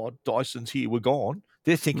 "Oh God, Dyson's here, we're gone."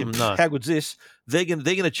 They're thinking, "How good's this?" They're going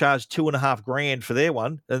to charge $2,500 for their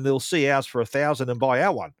one, and they'll see ours for $1,000 and buy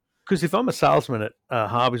our one. Because if I'm a salesman at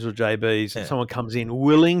Harveys or JB's and someone comes in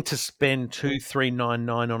willing to spend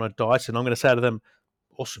 $2,399 on a Dyson, I'm going to say to them,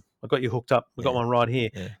 "Awesome, I got you hooked up. We've got one right here.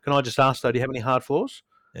 Yeah. Can I just ask though? Do you have any hard floors?"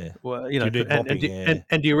 Yeah. Well, and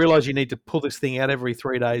do you realize you need to pull this thing out every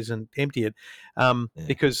 3 days and empty it?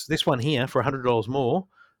 Because this one here for $100 more,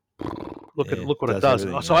 look what it does.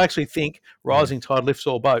 So I actually think rising tide lifts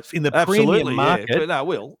all boats in the premium market. Yeah. But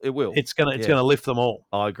no, it will. It's gonna lift them all.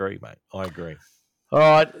 I agree, mate. I agree. All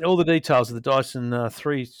right, all the details of the Dyson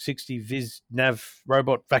 360 Vis Nav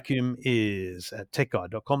robot vacuum is at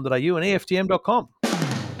techguide.com.au and EFTM.com.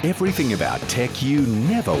 Everything about tech you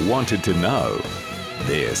never wanted to know.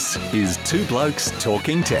 This is Two Blokes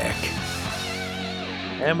Talking Tech.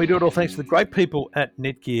 And we do it all thanks to the great people at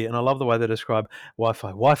Netgear. And I love the way they describe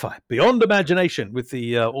Wi-Fi beyond imagination with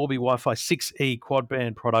the Orbi Wi-Fi 6E quad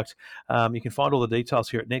band product. You can find all the details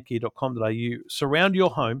here at netgear.com.au. Surround your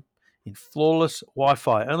home in flawless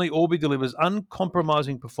Wi-Fi. Only Orbi delivers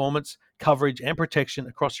uncompromising performance, coverage, and protection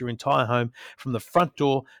across your entire home from the front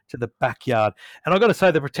door to the backyard. And I've got to say,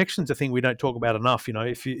 the protection's a thing we don't talk about enough.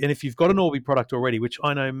 If you've got an Orbi product already, which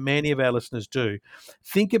I know many of our listeners do,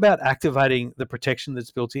 think about activating the protection that's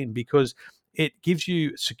built in, because it gives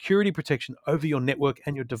you security protection over your network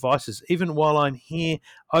and your devices. Even while I'm here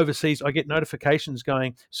overseas, I get notifications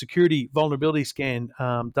going, security vulnerability scan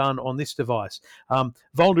done on this device,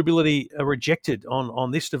 vulnerability rejected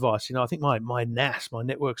on this device. I think my NAS, my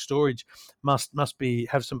network storage, must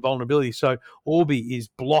have some vulnerability. So Orbi is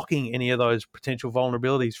blocking any of those potential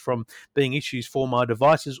vulnerabilities from being issues for my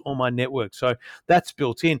devices or my network. So that's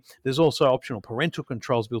built in. There's also optional parental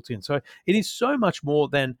controls built in. So it is so much more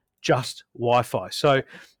than just Wi-Fi. So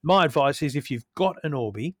my advice is, if you've got an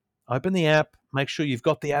Orbi, open the app, make sure you've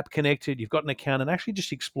got the app connected, you've got an account, and actually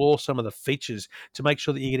just explore some of the features to make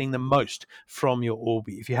sure that you're getting the most from your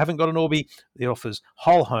Orbi. If you haven't got an Orbi, it offers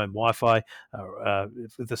whole home Wi-Fi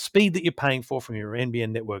with the speed that you're paying for from your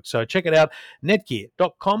NBN network. So check it out,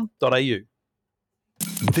 netgear.com.au.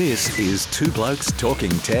 This is Two Blokes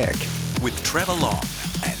Talking Tech with Trevor Long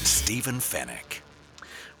and Stephen Fennick.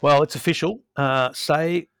 Well, it's official.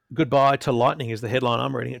 Say goodbye to Lightning is the headline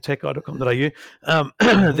I'm reading at techguide.com.au.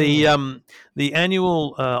 The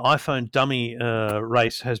annual iPhone dummy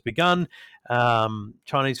race has begun.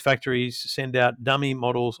 Chinese factories send out dummy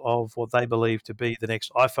models of what they believe to be the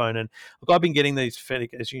next iPhone. And look, I've been getting these,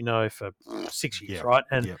 Fennick, as you know, for 6 years, right?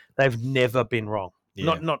 And they've never been wrong.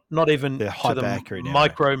 Yeah. Not even they're to the accurate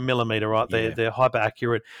micromillimeter, right? They're hyper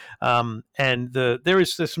accurate, and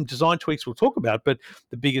there's some design tweaks we'll talk about. But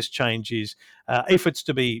the biggest change is, if it's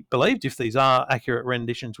to be believed, if these are accurate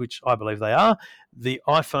renditions, which I believe they are, the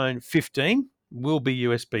iPhone 15 will be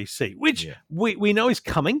USB-C, which we know is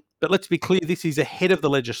coming. But let's be clear, this is ahead of the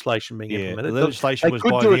legislation being implemented. The legislation was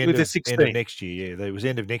by the end of next year. Yeah, it was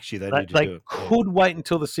end of next year they need to do it. They could wait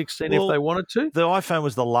until the 16 if they wanted to. The iPhone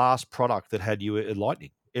was the last product that had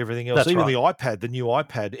Lightning. Everything else, even the iPad, the new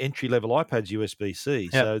iPad, entry-level iPad's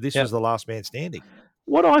USB-C. So this was the last man standing.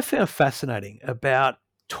 What I found fascinating about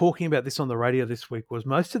talking about this on the radio this week was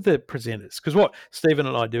most of the presenters, because what Stephen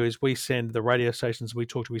and I do is we send the radio stations we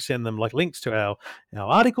talk to, we send them like links to our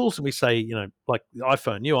articles, and we say, like new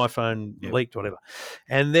iPhone leaked, whatever.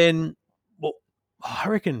 And then, I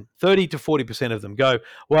reckon 30 to 40% of them go,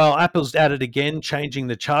 well, Apple's at it again, changing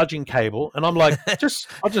the charging cable. And I'm like, can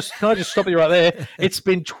I just stop you right there? It's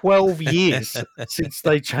been 12 years since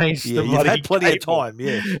they changed the bloody You've had plenty cable. of time,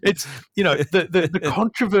 yeah. It's, the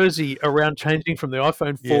controversy around changing from the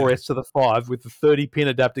iPhone 4S to the 5 with the 30-pin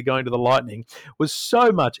adapter going to the Lightning was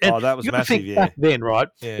so much. And that was massive, back then, right?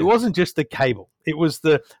 Yeah. It wasn't just the cable. It was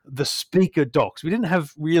the speaker docks. We didn't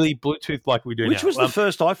have really Bluetooth like we do now. Which was the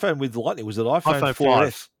first iPhone with Lightning? Was it iPhone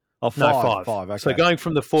 4S? 5. No, 5. Okay. So going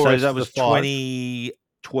from the 4S that was to the 5.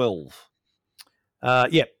 2012.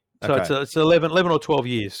 Yeah. So Okay. it's 11 or 12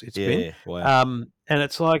 years it's been. Wow. And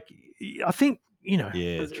it's like, I think,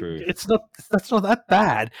 true. That's not that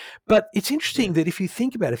bad. But it's interesting that if you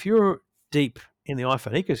think about it, if you're deep in the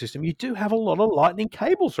iPhone ecosystem, you do have a lot of Lightning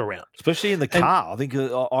cables around. Especially in the car. I think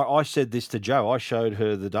I said this to Jo. I showed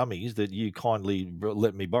her the dummies that you kindly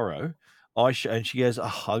let me borrow. And she goes,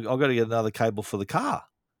 I've got to get another cable for the car.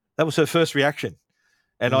 That was her first reaction.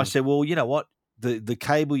 And I said, well, you know what? The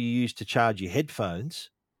cable you use to charge your headphones,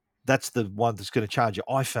 that's the one that's going to charge your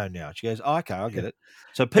iPhone now. She goes, okay, I get it.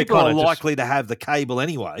 So people are likely to have the cable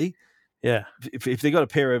anyway. Yeah. If they've got a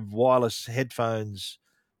pair of wireless headphones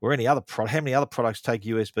or any other product, how many other products take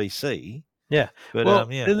USB-C? Yeah. But,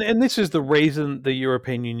 and this is the reason the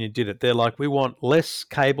European Union did it. They're like, we want less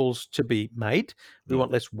cables to be made. We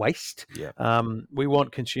want less waste. Yeah. We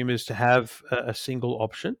want consumers to have a single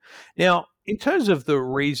option. Now, in terms of the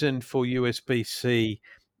reason for USB-C,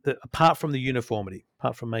 apart from the uniformity,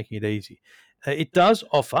 apart from making it easy, it does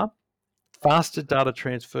offer faster data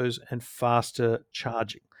transfers and faster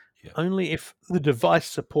charging. Yeah. Only if the device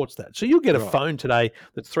supports that. So you'll get a phone today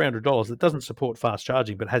that's $300 that doesn't support fast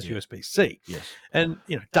charging but has USB-C. Yes. And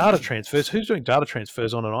data transfers. Who's doing data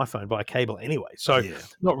transfers on an iPhone by cable anyway? So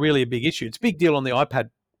not really a big issue. It's a big deal on the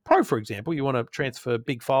iPad Pro, for example. You want to transfer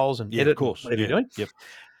big files and edit, of course, whatever you're doing. Yep.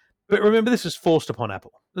 But remember, this is forced upon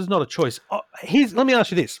Apple. This is not a choice. Let me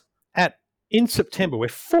ask you this: in September, we're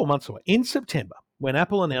 4 months away. In September, when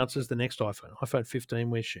Apple announces the next iPhone 15,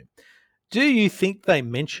 we assume. Do you think they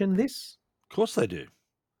mention this? Of course they do.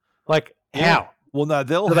 Like how? Well, no,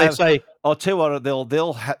 they say. I'll tell you what.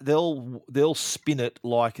 They'll spin it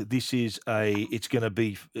like this is it's going to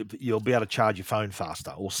be. You'll be able to charge your phone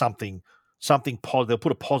faster or something. They'll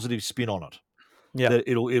put a positive spin on it. Yeah, that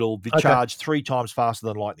it'll be charged 3 times faster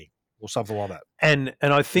than Lightning or something like that. And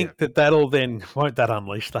I think that'll then won't that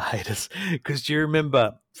unleash the haters? Because do you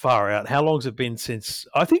remember far out? How long's it been since?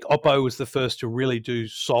 I think Oppo was the first to really do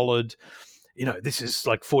solid. This is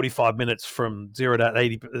like 45 minutes from 0 to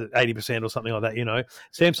 80% or something like that.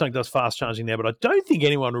 Samsung does fast charging now, but I don't think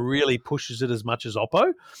anyone really pushes it as much as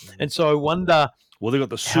Oppo. And so I wonder. Well, they've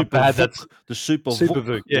got the Super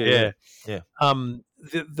VOOC. Yeah.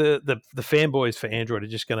 The fanboys for Android are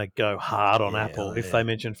just going to go hard on Apple if they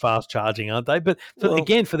mention fast charging, aren't they? But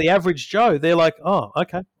again, for the average Joe, they're like, oh,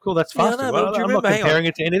 okay, cool, that's faster. I'm not comparing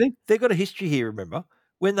it to anything. They've got a history here, remember?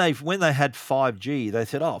 When they had 5G, they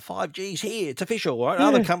said, 5G's here, it's official, right? Yeah.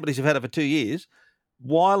 Other companies have had it for 2 years.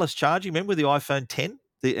 Wireless charging, remember the iPhone 10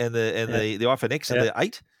 the iPhone X and the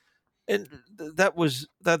 8? And that was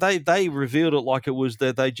they revealed it like it was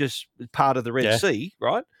that they just part of the Red Sea,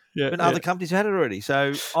 right? Yeah, and other companies had it already.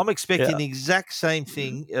 So I'm expecting the exact same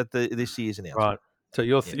thing at this year's announcement. Right. So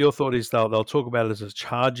your thought is they'll talk about it as a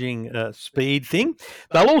charging speed thing.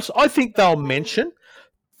 I think they'll mention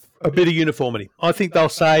a bit of uniformity. I think they'll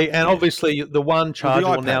say, and obviously the one charger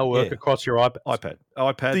will now work across your iPad.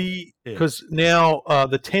 Because now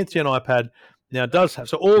the 10th gen iPad now does have,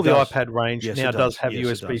 so all the iPad range now does have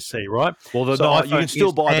USB-C, right? Well, you can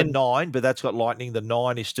still buy the 9, but that's got Lightning. The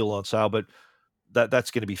 9 is still on sale, but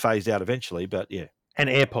that's going to be phased out eventually. But and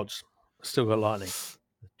AirPods still got Lightning.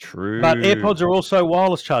 True, but AirPods are also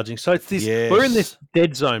wireless charging. So it's this. We're in this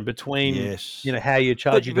dead zone between how you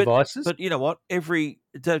charge your devices. But you know what?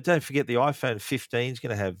 Don't forget the iPhone 15 is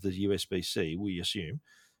going to have the USB-C. We assume.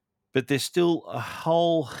 But there's still a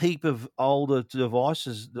whole heap of older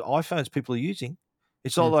devices, the iPhones people are using.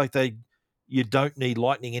 It's not like you don't need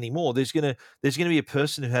Lightning anymore. There's gonna be a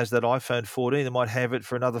person who has that iPhone 14 that might have it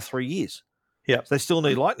for another 3 years. Yeah. So they still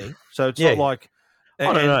need Lightning. So it's not like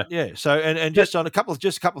I don't know. Yeah. So and just on a couple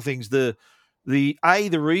of things, the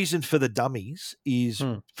reason for the dummies is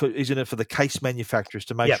isn't it for the case manufacturers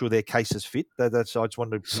to make sure their cases fit? That's I just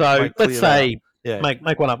wanted to make clear let's say that.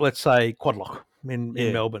 make one up. Let's say Quadlock in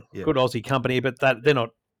Melbourne, good Aussie company, but they're not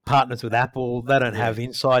partners with Apple. They don't have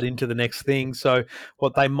insight into the next thing. So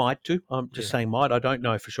what they might do, I'm just saying might, I don't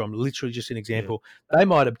know for sure. I'm literally just an example. They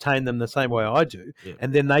might obtain them the same way I do,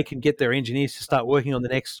 and then they can get their engineers to start working on the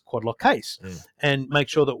next Quadlock case and make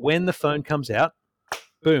sure that when the phone comes out,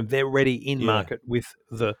 boom, they're ready in market with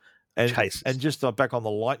the cases. And just back on the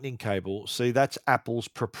Lightning cable, see, that's Apple's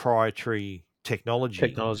proprietary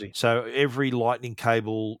technology. So every Lightning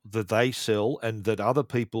cable that they sell and that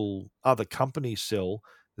other companies sell,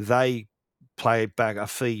 they pay back a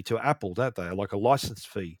fee to Apple, don't they? Like a license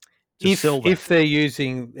fee to sell that. If they're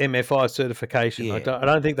using MFI certification, I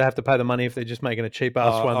don't think they have to pay the money if they're just making a cheap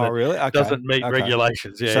ass one that doesn't meet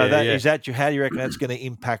regulations. Is that how do you reckon that's going to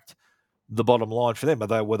impact the bottom line for them?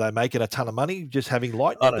 Were they making a ton of money just having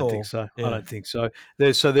Lightning? I don't think so. I don't think so.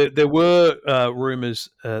 There were rumours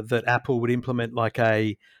that Apple would implement like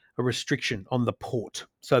a restriction on the port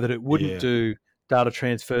so that it wouldn't do data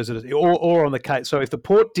transfers or on the case. So if the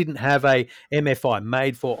port didn't have a MFI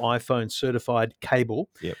made for iPhone certified cable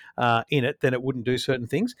in it, then it wouldn't do certain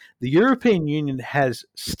things. The European Union has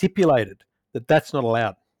stipulated that that's not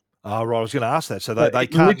allowed. Oh, right. I was going to ask that. So they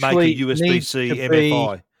can't make a USB-C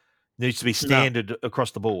MFI. Needs to be standard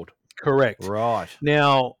across the board. Correct. Right.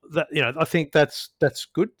 Now, I think that's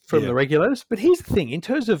good from the regulators. But here's the thing: in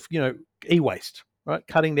terms of e-waste, right,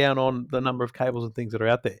 cutting down on the number of cables and things that are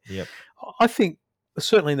out there. Yep. I think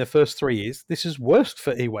certainly in the first 3 years, this is worst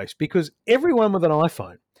for e-waste because everyone with an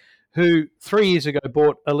iPhone who 3 years ago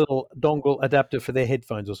bought a little dongle adapter for their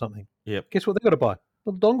headphones or something, guess what they've got to buy?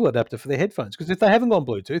 A dongle adapter for their headphones. Because if they haven't gone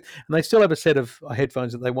Bluetooth and they still have a set of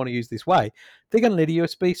headphones that they want to use this way, they're going to need a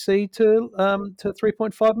USB-C to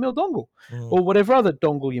 3.5 mil dongle or whatever other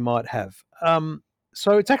dongle you might have.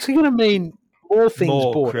 So it's actually going to mean more things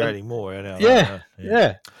bought. Creating more.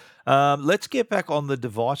 Let's get back on the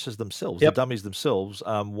devices themselves, the dummies themselves.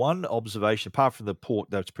 One observation, apart from the port,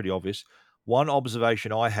 that's pretty obvious. One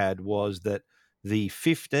observation I had was that the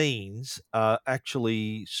 15s are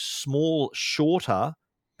actually shorter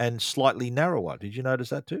and slightly narrower. Did you notice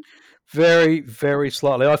that too? Very, very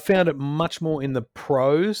slightly. I found it much more in the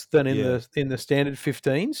Pros than in the standard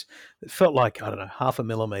 15s. It felt like, I don't know, half a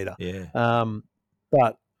millimeter. Yeah.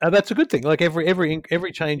 But that's a good thing. Like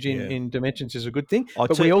every change in dimensions is a good thing.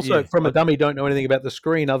 But we also, from a dummy, don't know anything about the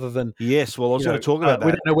screen other than yes. Well, I was going to talk about that.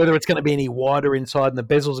 We don't know whether it's going to be any wider inside, and the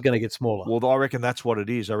bezels are going to get smaller. Well, I reckon that's what it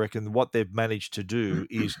is. I reckon what they've managed to do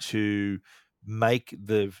is to make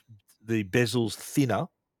the bezels thinner,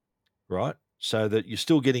 right? So that you're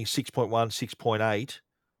still getting 6.1, 6.8,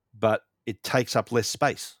 but it takes up less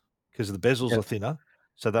space because the bezels are thinner.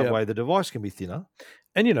 So that way the device can be thinner.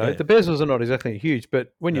 And the bezels are not exactly huge, but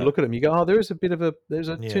when you look at them, you go, "Oh, there's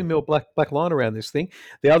a 2 mil black line around this thing."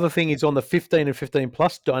 The other thing is on the 15 and 15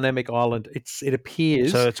 Plus Dynamic Island. It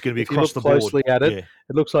appears so it's going to be if across you look the board. Closely at it,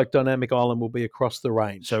 it looks like Dynamic Island will be across the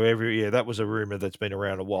range. So that was a rumor that's been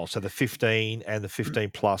around a while. So the 15 and the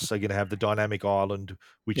 15 Plus are going to have the Dynamic Island,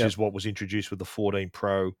 which is what was introduced with the 14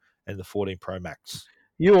 Pro and the 14 Pro Max.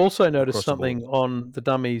 You also noticed something on the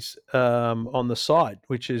dummies on the side,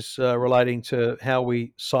 which is relating to how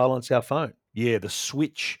we silence our phone. Yeah, the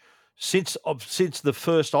switch. Since the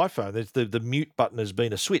first iPhone, the mute button has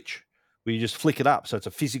been a switch where you just flick it up. So it's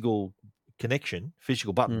a physical connection,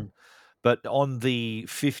 physical button. But on the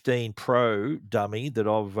 15 Pro dummy that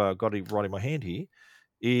I've got right in my hand here,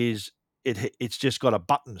 it's just got a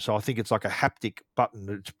button. So I think it's like a haptic button.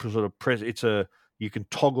 It's sort of you can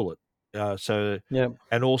toggle it.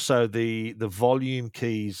 And also the volume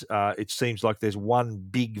keys, it seems like there's one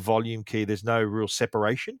big volume key. There's no real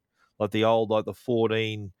separation like the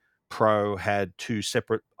 14 Pro had two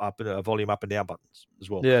separate volume up and down buttons as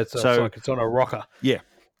well. Yeah, it's like it's on a rocker. Yeah.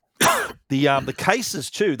 The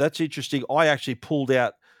cases too, that's interesting. I actually pulled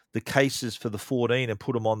out the cases for the 14 and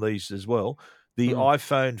put them on these as well. The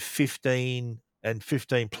iPhone 15 and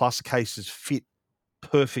 15 Plus cases fit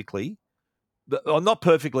perfectly. Not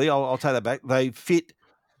perfectly, I'll take that back. They fit,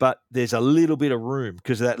 but there's a little bit of room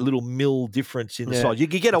because of that little mil difference in the size. You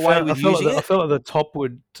could get away with using it. I felt like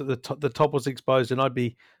the top was exposed, and I'd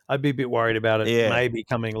be a bit worried about it maybe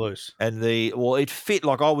coming loose. And it fit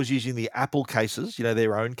like I was using the Apple cases,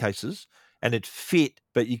 their own cases, and it fit,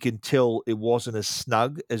 but you can tell it wasn't as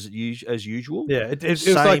snug as usual. Yeah, it was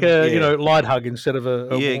like a light hug instead of a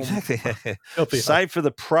warm, exactly. Same for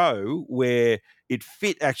the Pro, where it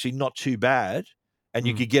fit actually not too bad, and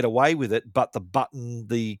you could get away with it, but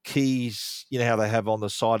the keys, you know how they have on the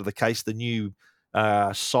side of the case, the new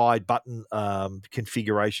side button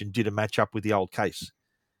configuration didn't match up with the old case.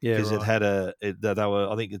 Yeah, because it had I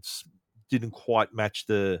think didn't quite match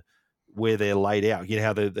where they're laid out. You know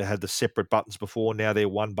how they had the separate buttons before, now they're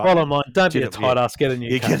one button. Bottom line, don't be a tight ass, get a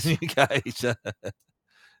new case. Get a new case.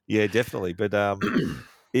 Yeah, definitely. But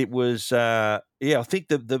it was, I think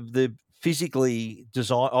the physically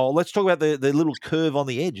design. Oh, let's talk about the little curve on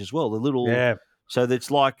the edge as well. The little, so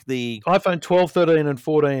that's like the iPhone 12, 13, and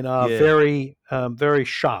 14 are very, very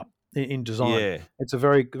sharp in design. Yeah. It's a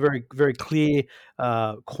very, very, very clear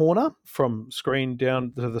corner from screen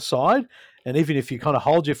down to the side, and even if you kind of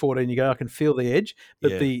hold your 14, you go, I can feel the edge,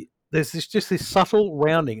 but there's this subtle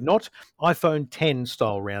rounding, not iPhone 10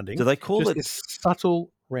 style rounding. Do they call it this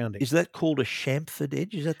subtle rounding? Is that called a chamfered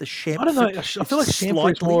edge? Is that the chamfer? I don't know. I feel like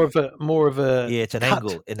chamfer is more of a it's an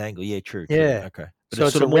cut. angle. Yeah, true. Yeah, okay. But so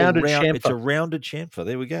it's a rounded chamfer. It's a rounded chamfer.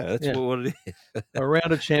 There we go. That's what it is. A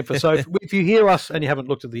rounded chamfer. So if you hear us and you haven't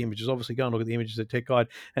looked at the images, obviously go and look at the images at Tech Guide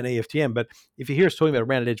and EFTM. But if you hear us talking about a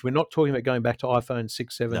rounded edge, we're not talking about going back to iPhone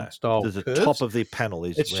 6, 7 style. The top of the panel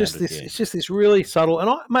is. It's rounded, just this. It's just this really subtle. And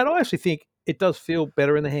I actually think it does feel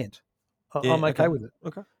better in the hand. I'm okay with it.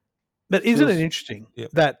 Okay. But isn't it interesting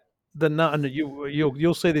that and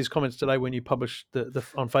you'll see these comments today when you publish the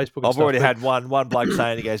on Facebook. I've already had one bloke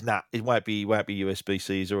saying, he goes, "Nah, it won't be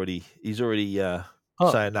USB-C." He's already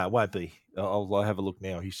saying, "No, it won't be." I'll have a look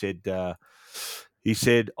now. He said, "I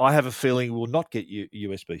have a feeling we'll not get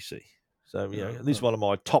USB-C." So this is one of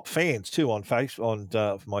my top fans too on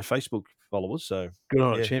my Facebook followers. So good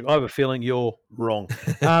on it, champ. I have a feeling you're wrong.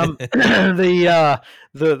 The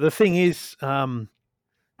thing is.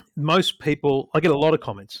 Most people, I get a lot of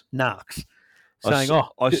comments, narcs, saying,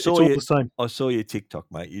 it's all the same. I saw your TikTok,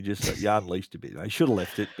 mate. You unleashed a bit. You should have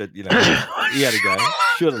left it, but, you had to go.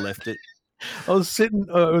 Should have left it. I was sitting,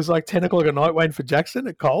 it was like 10 o'clock at night waiting for Jackson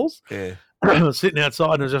at Coles. Yeah. I was sitting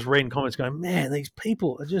outside and I was just reading comments going, man, these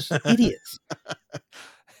people are just idiots.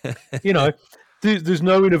 There's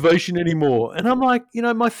no innovation anymore. And I'm like,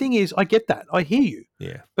 my thing is, I get that. I hear you.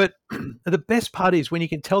 Yeah. But the best part is when you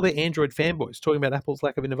can tell they're Android fanboys talking about Apple's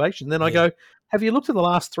lack of innovation. Then I go, have you looked at the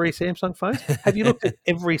last 3 Samsung phones? Have you looked at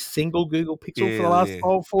every single Google Pixel for the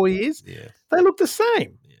last 4 years? Yeah. They look the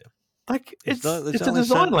same. Yeah. Like it's a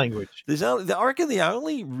design language. I reckon the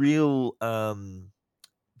only real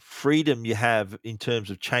freedom you have in terms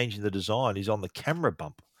of changing the design is on the camera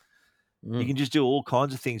bump. You can just do all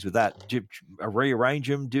kinds of things with that, rearrange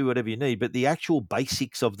them, do whatever you need. But the actual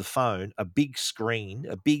basics of the phone, a big screen,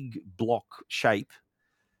 a big block shape,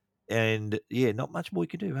 and not much more you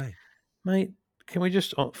can do, hey? Mate, can we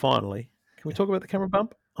just finally, can we talk about the camera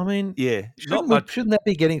bump? I mean, shouldn't that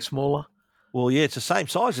be getting smaller? Well, it's the same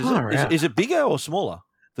size, isn't it? Is it bigger or smaller?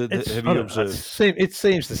 Have you observed? It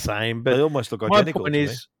seems the same, but they almost look identical. My point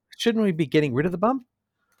is, shouldn't we be getting rid of the bump?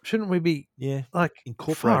 Shouldn't we be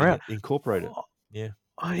incorporate it? Yeah.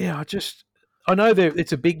 Oh yeah, I know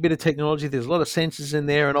it's a big bit of technology. There's a lot of sensors in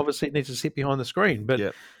there, and obviously it needs to sit behind the screen.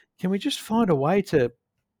 But can we just find a way to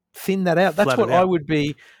thin that out? That's what I would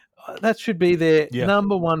be. That should be their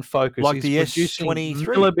number one focus. Like the S23,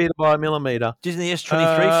 millimeter by millimeter. Isn't the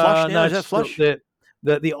S23 flush now? No, is that flush?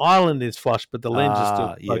 The island is flush, but the lens is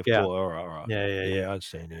still out. All right. Yeah. I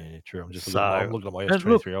understand. Yeah, true. I'm just looking at my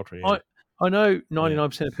S23 Ultra. Yeah. I know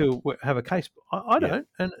 99% of people have a case, but I don't,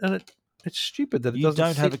 and it's stupid that it doesn't. You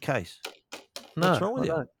don't have a case. No, what's wrong with you?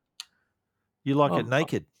 Don't. You like it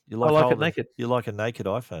naked. I like it naked. You like a naked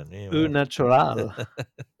iPhone. Yeah, natural.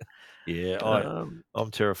 Yeah, I'm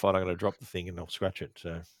terrified. I'm going to drop the thing and I'll scratch it.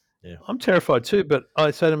 So yeah, I'm terrified too. But I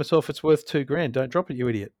say to myself, it's worth $2,000. Don't drop it, you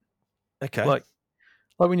idiot. Okay. Like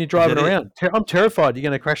when you're driving around, I'm terrified you're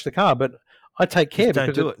going to crash the car, but I take care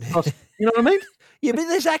because don't do it. You know what I mean? Yeah, but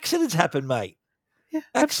there's accidents happen, mate. Yeah,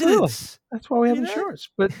 accidents. Absolutely. That's why we have insurance.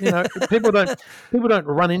 But people don't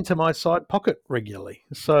run into my side pocket regularly.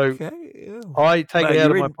 So I take it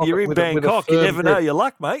out of my pocket. You're in Bangkok. You never know your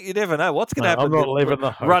luck, mate. You never know what's going to happen. I'm not leaving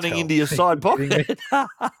the hotel. Running into your side pocket.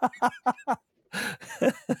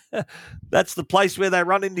 That's the place where they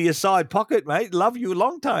run into your side pocket, mate. Love you a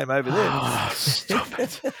long time over there. Stop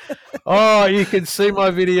it. You can see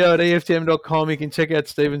my video at EFTM.com. You can check out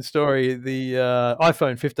Stephen's story. The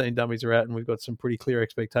iPhone 15 dummies are out, and we've got some pretty clear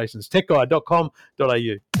expectations.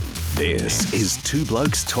 techguide.com.au. This is Two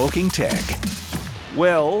Blokes Talking Tech.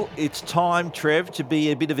 Well, it's time, Trev, to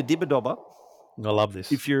be a bit of a dibber-dobber. I love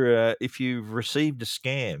this. If you've received a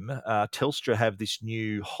scam, Telstra have this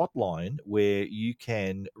new hotline where you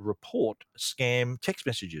can report scam text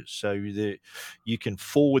messages. So you can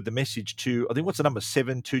forward the message to, I think, what's the number,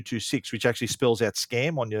 7226, which actually spells out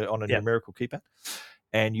scam on a numerical keypad.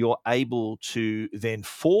 And you're able to then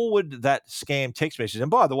forward that scam text message.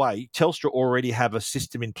 And by the way, Telstra already have a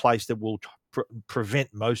system in place that will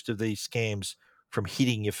prevent most of these scams from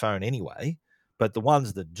hitting your phone anyway. But the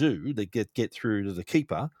ones that do, that get through to the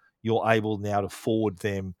keeper, you're able now to forward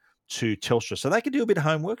them to Telstra. So they can do a bit of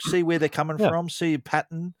homework, see where they're coming from, see a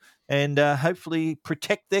pattern, and hopefully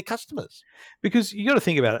protect their customers. Because you got to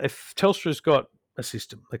think about it. If Telstra's got a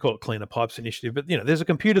system, they call it Cleaner Pipes Initiative, but there's a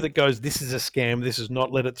computer that goes, this is a scam, this is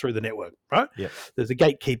not, let it through the network, right? Yeah. There's a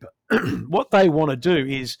gatekeeper. What they want to do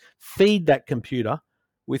is feed that computer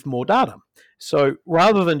with more data. So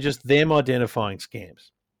rather than just them identifying scams,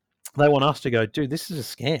 they want us to go, dude, this is a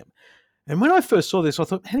scam. And when I first saw this, I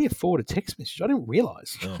thought, how do you forward a text message? I didn't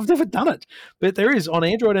realize. I've never done it. But there is on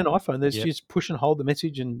Android and iPhone, there's just push and hold the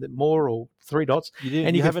message and more or 3 dots.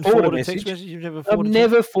 And you haven't forward forwarded a text message? You've never forwarded? I've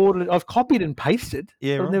never forwarded. I've copied and pasted,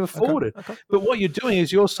 but I've never forwarded. Okay. But what you're doing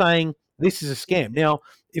is you're saying, this is a scam. Now,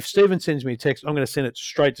 if Stephen sends me a text, I'm going to send it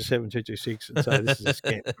straight to 7226 and say this is a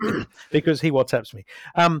scam because he WhatsApps me.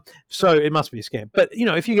 So it must be a scam. But,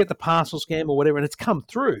 if you get the parcel scam or whatever and it's come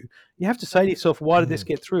through, you have to say to yourself, why did this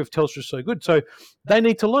get through if Telstra's so good? So they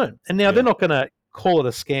need to learn. And now they're not going to call it a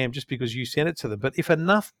scam just because you sent it to them. But if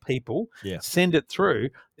enough people send it through,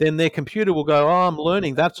 then their computer will go, I'm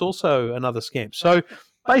learning. That's also another scam. So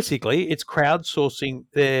basically, it's crowdsourcing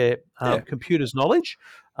their computer's knowledge.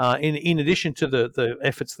 In addition to the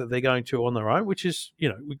efforts that they're going to on their own, which is,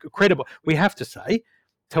 credible. We have to say,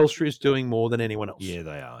 Telstra is doing more than anyone else. Yeah,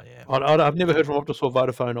 they are, yeah. I've never heard from Optus or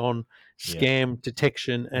Vodafone on scam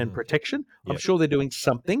detection and protection. I'm sure they're doing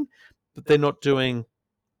something, but they're not doing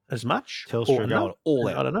as much. Telstra going all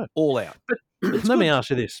out. I don't know. All out. But let me ask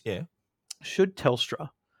you this. Yeah. Should Telstra,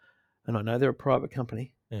 and I know they're a private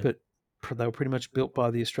company, but they were pretty much built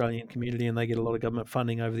by the Australian community and they get a lot of government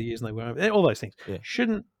funding over the years and they were all those things. Yeah.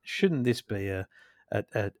 Shouldn't this be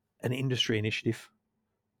an industry initiative?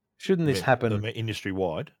 Shouldn't this happen industry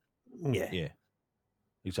wide? Yeah.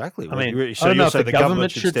 Exactly. I mean, I don't know if the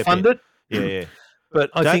government should fund it. Yeah. But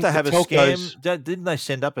I think they have a scam? Didn't they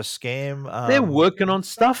send up a scam? They're working on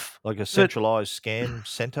stuff like a centralised scam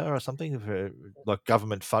centre or something, for like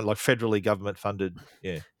government fund, like federally government funded.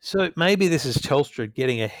 Yeah. So maybe this is Telstra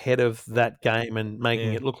getting ahead of that game and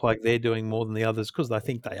making it look like they're doing more than the others because I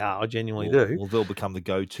think they are. I genuinely do. Well, they'll become the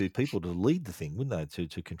go-to people to lead the thing, wouldn't they?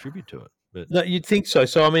 To contribute to it. But no, you'd think so.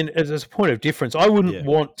 So I mean, as a point of difference, I wouldn't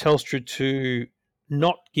want Telstra to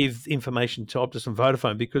not give information to Optus and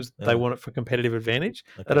Vodafone because they want it for competitive advantage.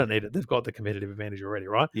 Okay. They don't need it. They've got the competitive advantage already,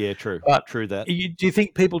 right? Yeah, true. But true that. Do you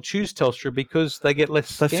think people choose Telstra because they get less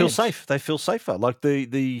scams? They feel safe. They feel safer. Like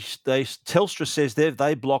Telstra says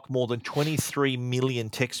they block more than 23 million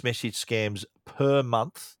text message scams per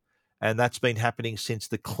month. And that's been happening since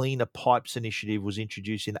the Cleaner Pipes Initiative was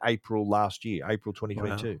introduced in April last year, April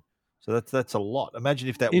 2022. Wow. So that's a lot. Imagine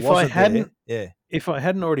if that wasn't there. Yeah. If I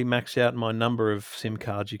hadn't already maxed out my number of SIM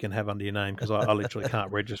cards you can have under your name, because I literally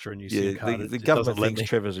can't register a new SIM card. The government thinks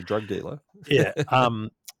Trevor's a drug dealer. Yeah.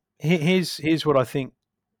 Here's what I think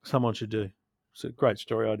someone should do. It's a great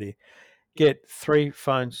story idea. Get 3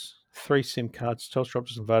 phones, 3 SIM cards, Telstra,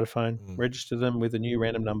 Optus and Vodafone, register them with a new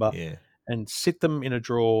random number, and sit them in a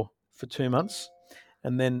drawer for 2 months,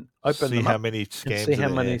 and then open them up many scams and see how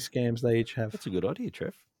many scams they each have. That's a good idea,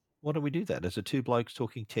 Trev. Why don't we do that as a Two Blokes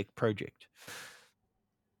Talking Tech project?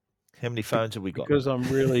 How many phones have we got? Because I'm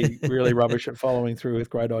really, really rubbish at following through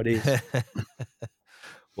with great ideas.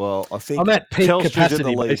 Well, I think I'm at peak Telstra's capacity,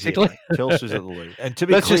 in the lead, basically. Yeah. Telstra's at the lead. And to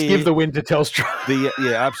be Let's clear, just give the win to Telstra.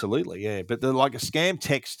 Yeah, absolutely, yeah. But like a scam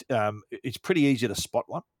text, it's pretty easy to spot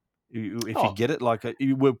one if you get it. Like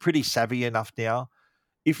we're pretty savvy enough now.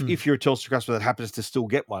 If you're a Telstra customer that happens to still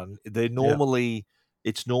get one, they're normally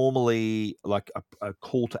it's normally like a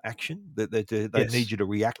call to action that they need you to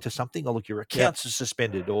react to something. Or look, your accounts are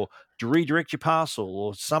suspended, or to redirect your parcel,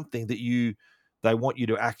 or something that they want you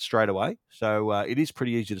to act straight away. So it is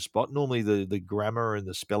pretty easy to spot. Normally the grammar and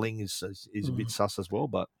the spelling is a bit sus as well,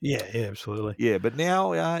 but yeah, absolutely. Yeah, but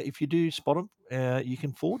now if you do spot them, you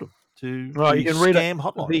can forward them to you can read scam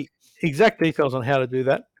hotline. The exact details on how to do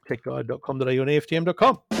that. techguide.com.au and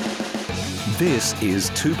EFTM.com. This is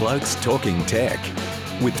Two Blokes Talking Tech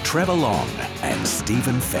with Trevor Long and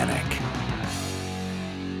Stephen Fennick.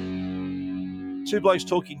 Two Blokes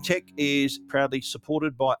Talking Tech is proudly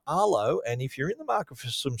supported by Arlo, and if you're in the market for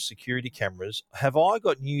some security cameras, have I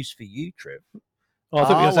got news for you, Trev? Oh, I thought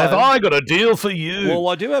you were going to say, I got a deal for you. Well,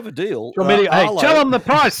 I do have a deal. Hey, tell them the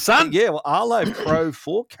price, son. Yeah, well, Arlo Pro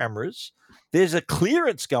 4 cameras, there's a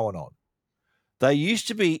clearance going on. They used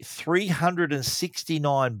to be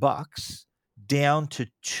 $369 down to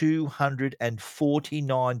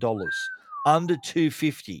 $249, under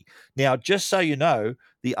 $250. Now, just so you know,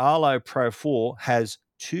 the Arlo Pro 4 has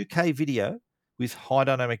 2K video with high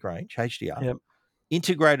dynamic range, HDR,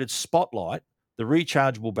 integrated spotlight, the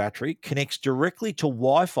rechargeable battery, connects directly to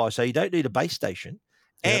Wi-Fi, so you don't need a base station,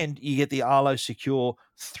 and you get the Arlo Secure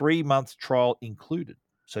 3-month trial included.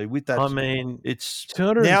 So with that, it's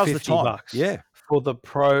 $250 now's the time. For the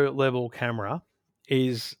pro level camera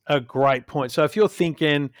is a great point. So if you're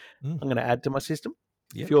thinking, I'm going to add to my system,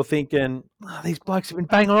 if you're thinking, these blokes have been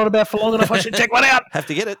banging on about for long enough, I should check one out. Have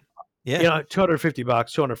to get it. Yeah. You know, $250,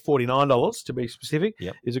 $249 to be specific,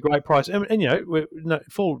 is a great price. And you know,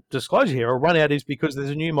 full disclosure here, a run out is because there's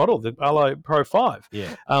a new model, the Arlo Pro 5.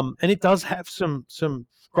 Yeah. And it does have some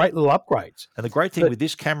great little upgrades. And the great thing with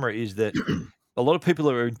this camera is that a lot of people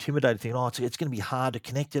are intimidated, thinking, it's going to be hard to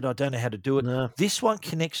connect it. I don't know how to do it. No. This one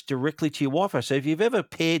connects directly to your Wi-Fi. So if you've ever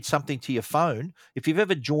paired something to your phone, if you've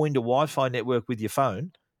ever joined a Wi-Fi network with your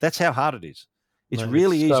phone, that's how hard it is. It's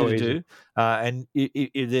really easy to do. And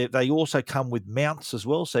they also come with mounts as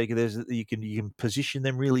well. So you can position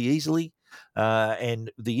them really easily. And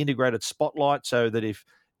the integrated spotlight, so that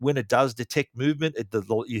when it does detect movement,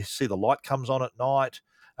 you see the light comes on at night.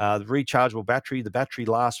 The rechargeable battery, the battery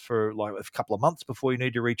lasts for like a couple of months before you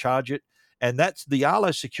need to recharge it. And that's the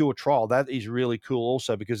Arlo Secure trial. That is really cool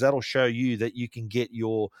also, because that'll show you that you can get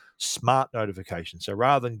your smart notifications. So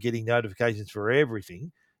rather than getting notifications for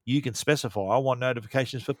everything, you can specify, I want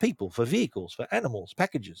notifications for people, for vehicles, for animals,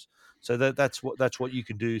 packages. So that's what you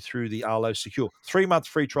can do through the Arlo Secure. 3-month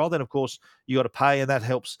free trial. Then, of course, you got to pay, and that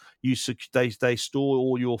helps you. They store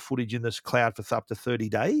all your footage in this cloud for up to 30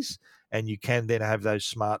 days, and you can then have those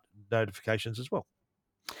smart notifications as well.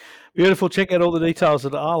 Beautiful. Check out all the details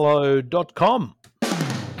at arlo.com.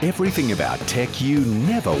 Everything about tech you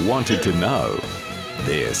never wanted to know.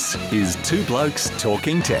 This is Two Blokes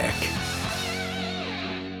Talking Tech.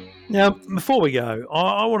 Now, before we go,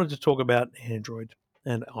 I wanted to talk about Android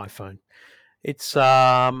and iPhone. It's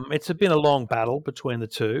been a long battle between the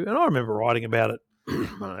two, and I remember writing about it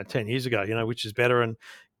 10 years ago, which is better, and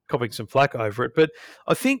copping some flack over it. But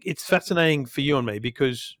I think it's fascinating for you and me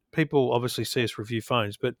because people obviously see us review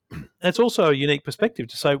phones, but it's also a unique perspective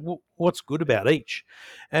to say, well, what's good about each?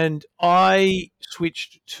 And I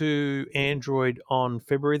switched to Android on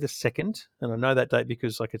February the 2nd, and I know that date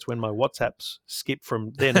because it's when my WhatsApps skip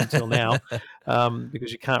from then until now,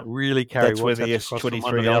 because you can't really carry WhatsApp the across from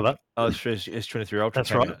one to the other. Oh, it's S23 Ultra.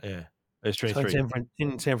 That's right. Yeah. S23. So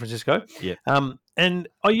in San Francisco. Yeah. And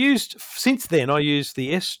since then, I used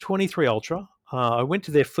the S23 Ultra. I went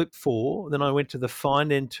to their Flip 4, then I went to the Find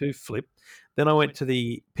N2 Flip, then I went to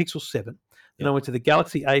the Pixel 7, then I went to the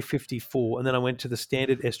Galaxy A54, and then I went to the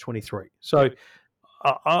standard S23. So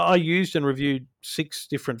I used and reviewed 6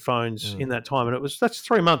 different phones in that time, and that's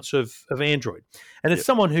 3 months of Android. And it's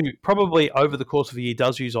someone who probably over the course of a year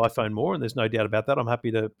does use iPhone more, and there's no doubt about that. I'm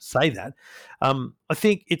happy to say that. I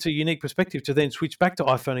think it's a unique perspective to then switch back to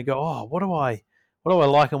iPhone and go, what do I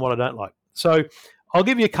like and what I don't like? So I'll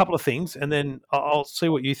give you a couple of things, and then I'll see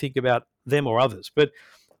what you think about them or others. But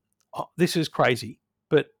this is crazy,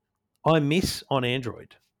 but I miss on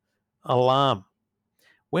Android alarm.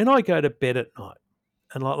 When I go to bed at night,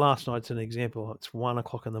 and like last night's an example, it's 1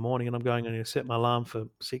 o'clock in the morning and I'm going to set my alarm for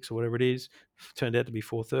 6 or whatever it is. Turned out to be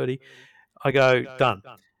 4:30. I go, done.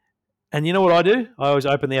 And you know what I do? I always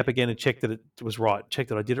open the app again and check that it was right, check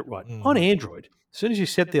that I did it right. On Android, as soon as you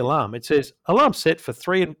set the alarm, it says, alarm set for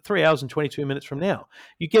 3 hours and 22 minutes from now.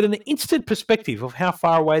 You get an instant perspective of how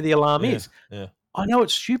far away the alarm is. Yeah. I know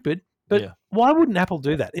it's stupid, but why wouldn't Apple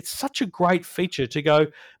do that? It's such a great feature to go,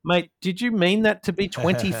 mate, did you mean that to be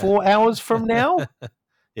 24 hours from now?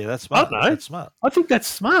 Yeah, that's smart. I don't know. That's smart. I think that's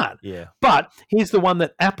smart. Yeah. But here's the one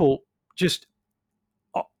that Apple just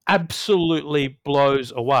absolutely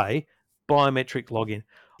blows away, biometric login.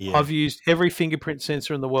 Yeah. I've used every fingerprint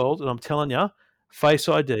sensor in the world, and I'm telling you, Face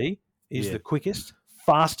ID is the quickest,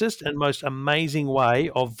 fastest, and most amazing way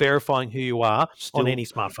of verifying who you are on any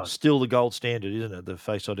smartphone. Still the gold standard, isn't it, the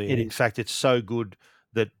Face ID? In fact, it's so good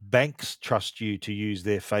that banks trust you to use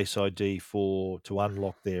their Face ID to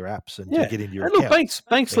unlock their apps and to get into your account. Look,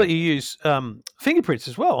 banks let you use fingerprints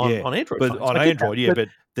as well on Android but phones. On Android, but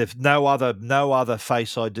there's no other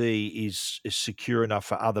Face ID is secure enough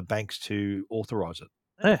for other banks to authorize it.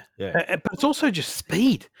 Yeah. But it's also just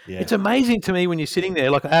speed. Yeah. It's amazing to me when you're sitting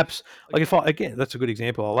there, like apps, like that's a good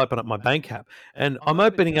example. I'll open up my bank app and I'm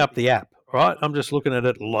opening up the app right? I'm just looking at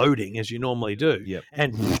it loading as you normally do. Yep.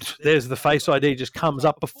 And there's the Face ID just comes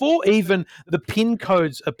up before even the PIN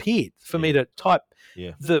codes appeared for me to type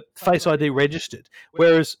the Face ID registered.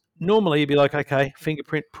 Whereas normally you'd be like, okay,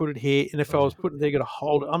 fingerprint, put it here. And if I was putting it there, you got to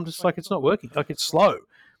hold it. I'm just like, it's not working. Like, it's slow.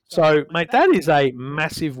 So, mate, that is a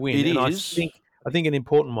massive win. It and is. I think an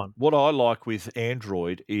important one. What I like with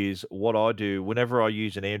Android is what I do whenever I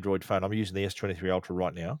use an Android phone. I'm using the S23 Ultra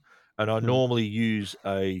right now, and I normally use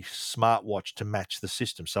a smartwatch to match the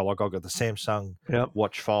system. So, like, I've got the Samsung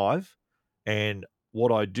Watch 5, and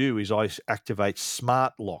what I do is I activate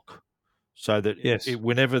Smart Lock, so that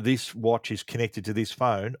whenever this watch is connected to this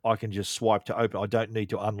phone, I can just swipe to open. I don't need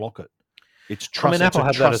to unlock it. It's trusted. Apple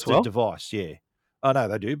have that as well. Device, yeah. I know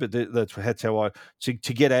they do, but that's how I to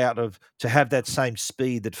get out of to have that same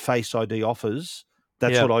speed that Face ID offers.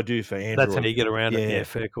 That's what I do for Android. That's how you get around it. Yeah,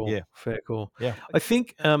 fair call. Yeah, fair call. Yeah, I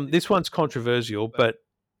think this one's controversial, but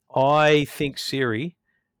I think Siri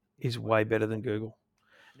is way better than Google.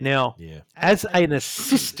 Now, as an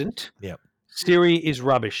assistant, Siri is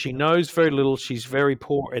rubbish. She knows very little. She's very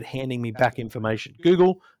poor at handing me back information.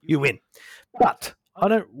 Google, you win. But I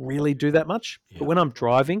don't really do that much. But when I'm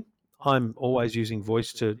driving, I'm always using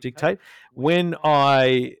voice to dictate. When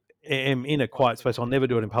I am in a quiet space, I'll never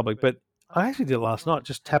do it in public, but I actually did it last night.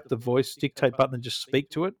 Just tap the voice dictate button and just speak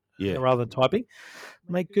to it rather than typing.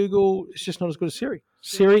 Mate, Google is just not as good as Siri.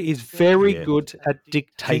 Siri is very good at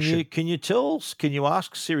dictation. Can you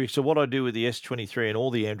ask Siri? So what I do with the S23 and all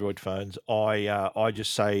the Android phones, I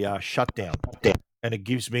just say shut down, and it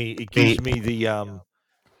gives me the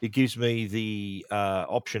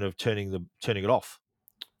option of turning it off.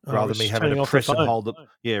 Rather than me having to press and hold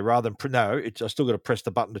it, rather than I still got to press the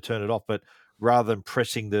button to turn it off. But rather than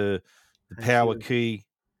pressing the power key,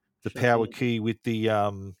 with the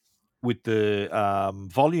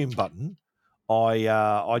volume button,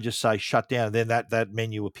 I just say shut down, and then that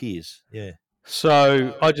menu appears. Yeah.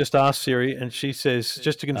 So I just asked Siri, and she says,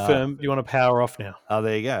 just to confirm, you want to power off now? Oh,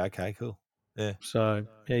 there you go. Okay, cool. Yeah. So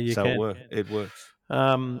you can. It works.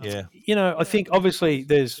 I think obviously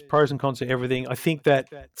there's pros and cons to everything. I think that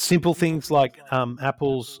simple things like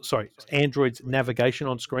Android's navigation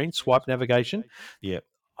on screen, swipe navigation. Yeah.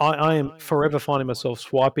 I am forever finding myself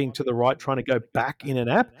swiping to the right, trying to go back in an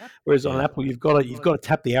app. Whereas on Apple, you've got to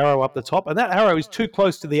tap the arrow up the top, and that arrow is too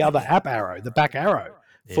close to the other app arrow, the back arrow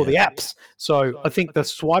for the apps. So I think the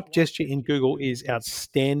swipe gesture in Google is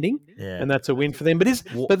outstanding, and that's a win for them. But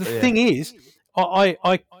the thing is,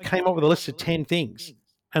 I came up with a list of 10 things,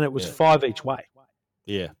 and it was 5 each way.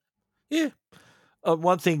 Yeah. Yeah.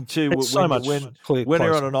 One thing too, when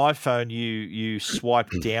you're on an iPhone, you swipe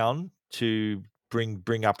down to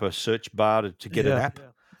bring up a search bar to get an app.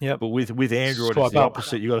 Yeah. But with Android, it's the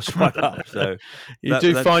opposite. You got to swipe up. So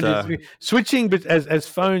switching, but as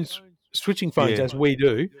phones, switching phones as we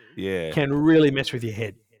do, can really mess with your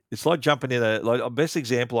head. It's like jumping in a best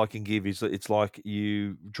example I can give is it's like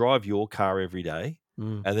you drive your car every day,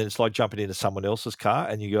 and then it's like jumping into someone else's car,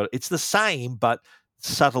 and it's the same but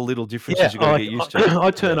subtle little differences you got to get used to.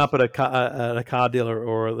 I turn up at a car dealer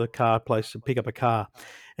or the car place to pick up a car,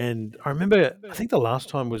 and I remember I think the last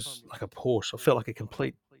time was like a Porsche. I felt like a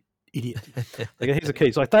complete idiot. Like, here's the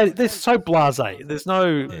keys. Like they're so blasé. There's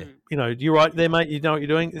no, you're right there, mate. You know what you're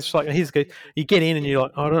doing. It's like, here's the key. You get in and you're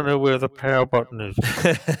like, I don't know where the power button is.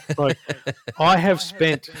 Like, I have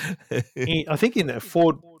spent, I think in a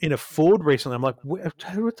Ford recently. I'm like, what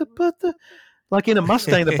the like in a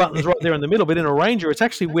Mustang, the button's right there in the middle, but in a Ranger, it's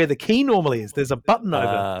actually where the key normally is. There's a button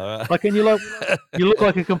over. Like, and you look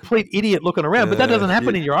like a complete idiot looking around, but that doesn't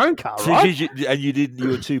happen in your own car, right? You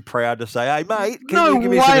were too proud to say, "Hey, mate, no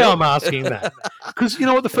way I'm asking that." Because you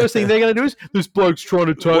know what the first thing they're going to do is, this bloke's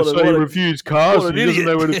trying to say he reviews cars and he doesn't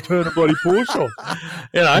know where to turn a bloody Porsche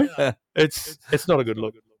on. It's not a good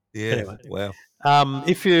look. Yeah. Anyway. Wow.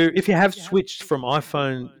 If you have switched from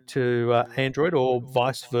iPhone to Android or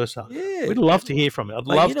vice versa, we'd love to hear from you. I'd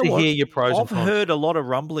love to hear your pros and cons. I've heard a lot of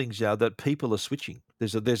rumblings now that people are switching.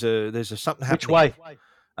 There's a something happening. Which way?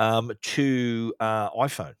 To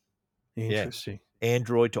iPhone. Interesting. Yeah.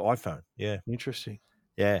 Android to iPhone. Yeah. Interesting.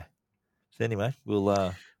 Yeah. So anyway, we'll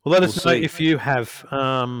let us know if you have.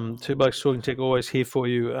 Two Blokes Talking Tech, always here for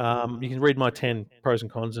you. You can read my 10 pros and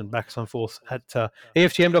cons and backs and forth at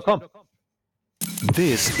EFTM.com.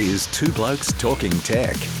 This is Two Blokes Talking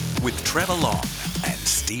Tech with Trevor Long and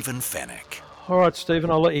Stephen Fennick. All right, Stephen,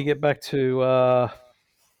 I'll let you get back to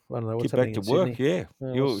I don't know what's Get back happening to work, Sydney.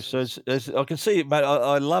 yeah. I can see it, mate.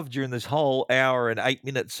 I love during this whole hour and 8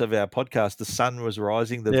 minutes of our podcast, the sun was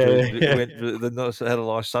rising. Had a nice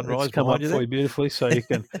sunrise. It's come up for you beautifully, so you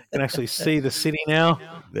can actually see the city now.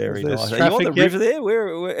 Very nice. Are you on the river there?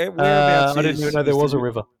 Whereabouts? I didn't even know there was a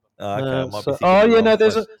river. Okay.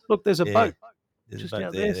 There's a boat. There's Just a boat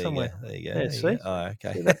out there somewhere. There you go. Yeah, see? Oh,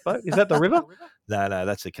 okay. See that boat? Is that the river? No,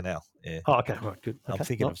 that's a canal. Yeah. Oh, okay, right, good. I'm Okay.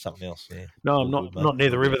 thinking of something else. Yeah. No, I'm not near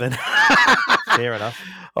the river then. Fair enough.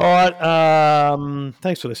 All right.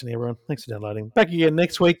 Thanks for listening, everyone. Thanks for downloading. Back again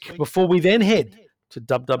next week before we then head to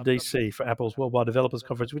WWDC for Apple's Worldwide Developers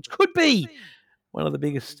Conference, which could be one of the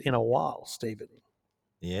biggest in a while, Stephen.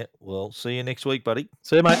 Yeah, well, see you next week, buddy.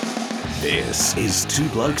 See you, mate. This is Two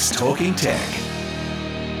Blokes Talking Tech.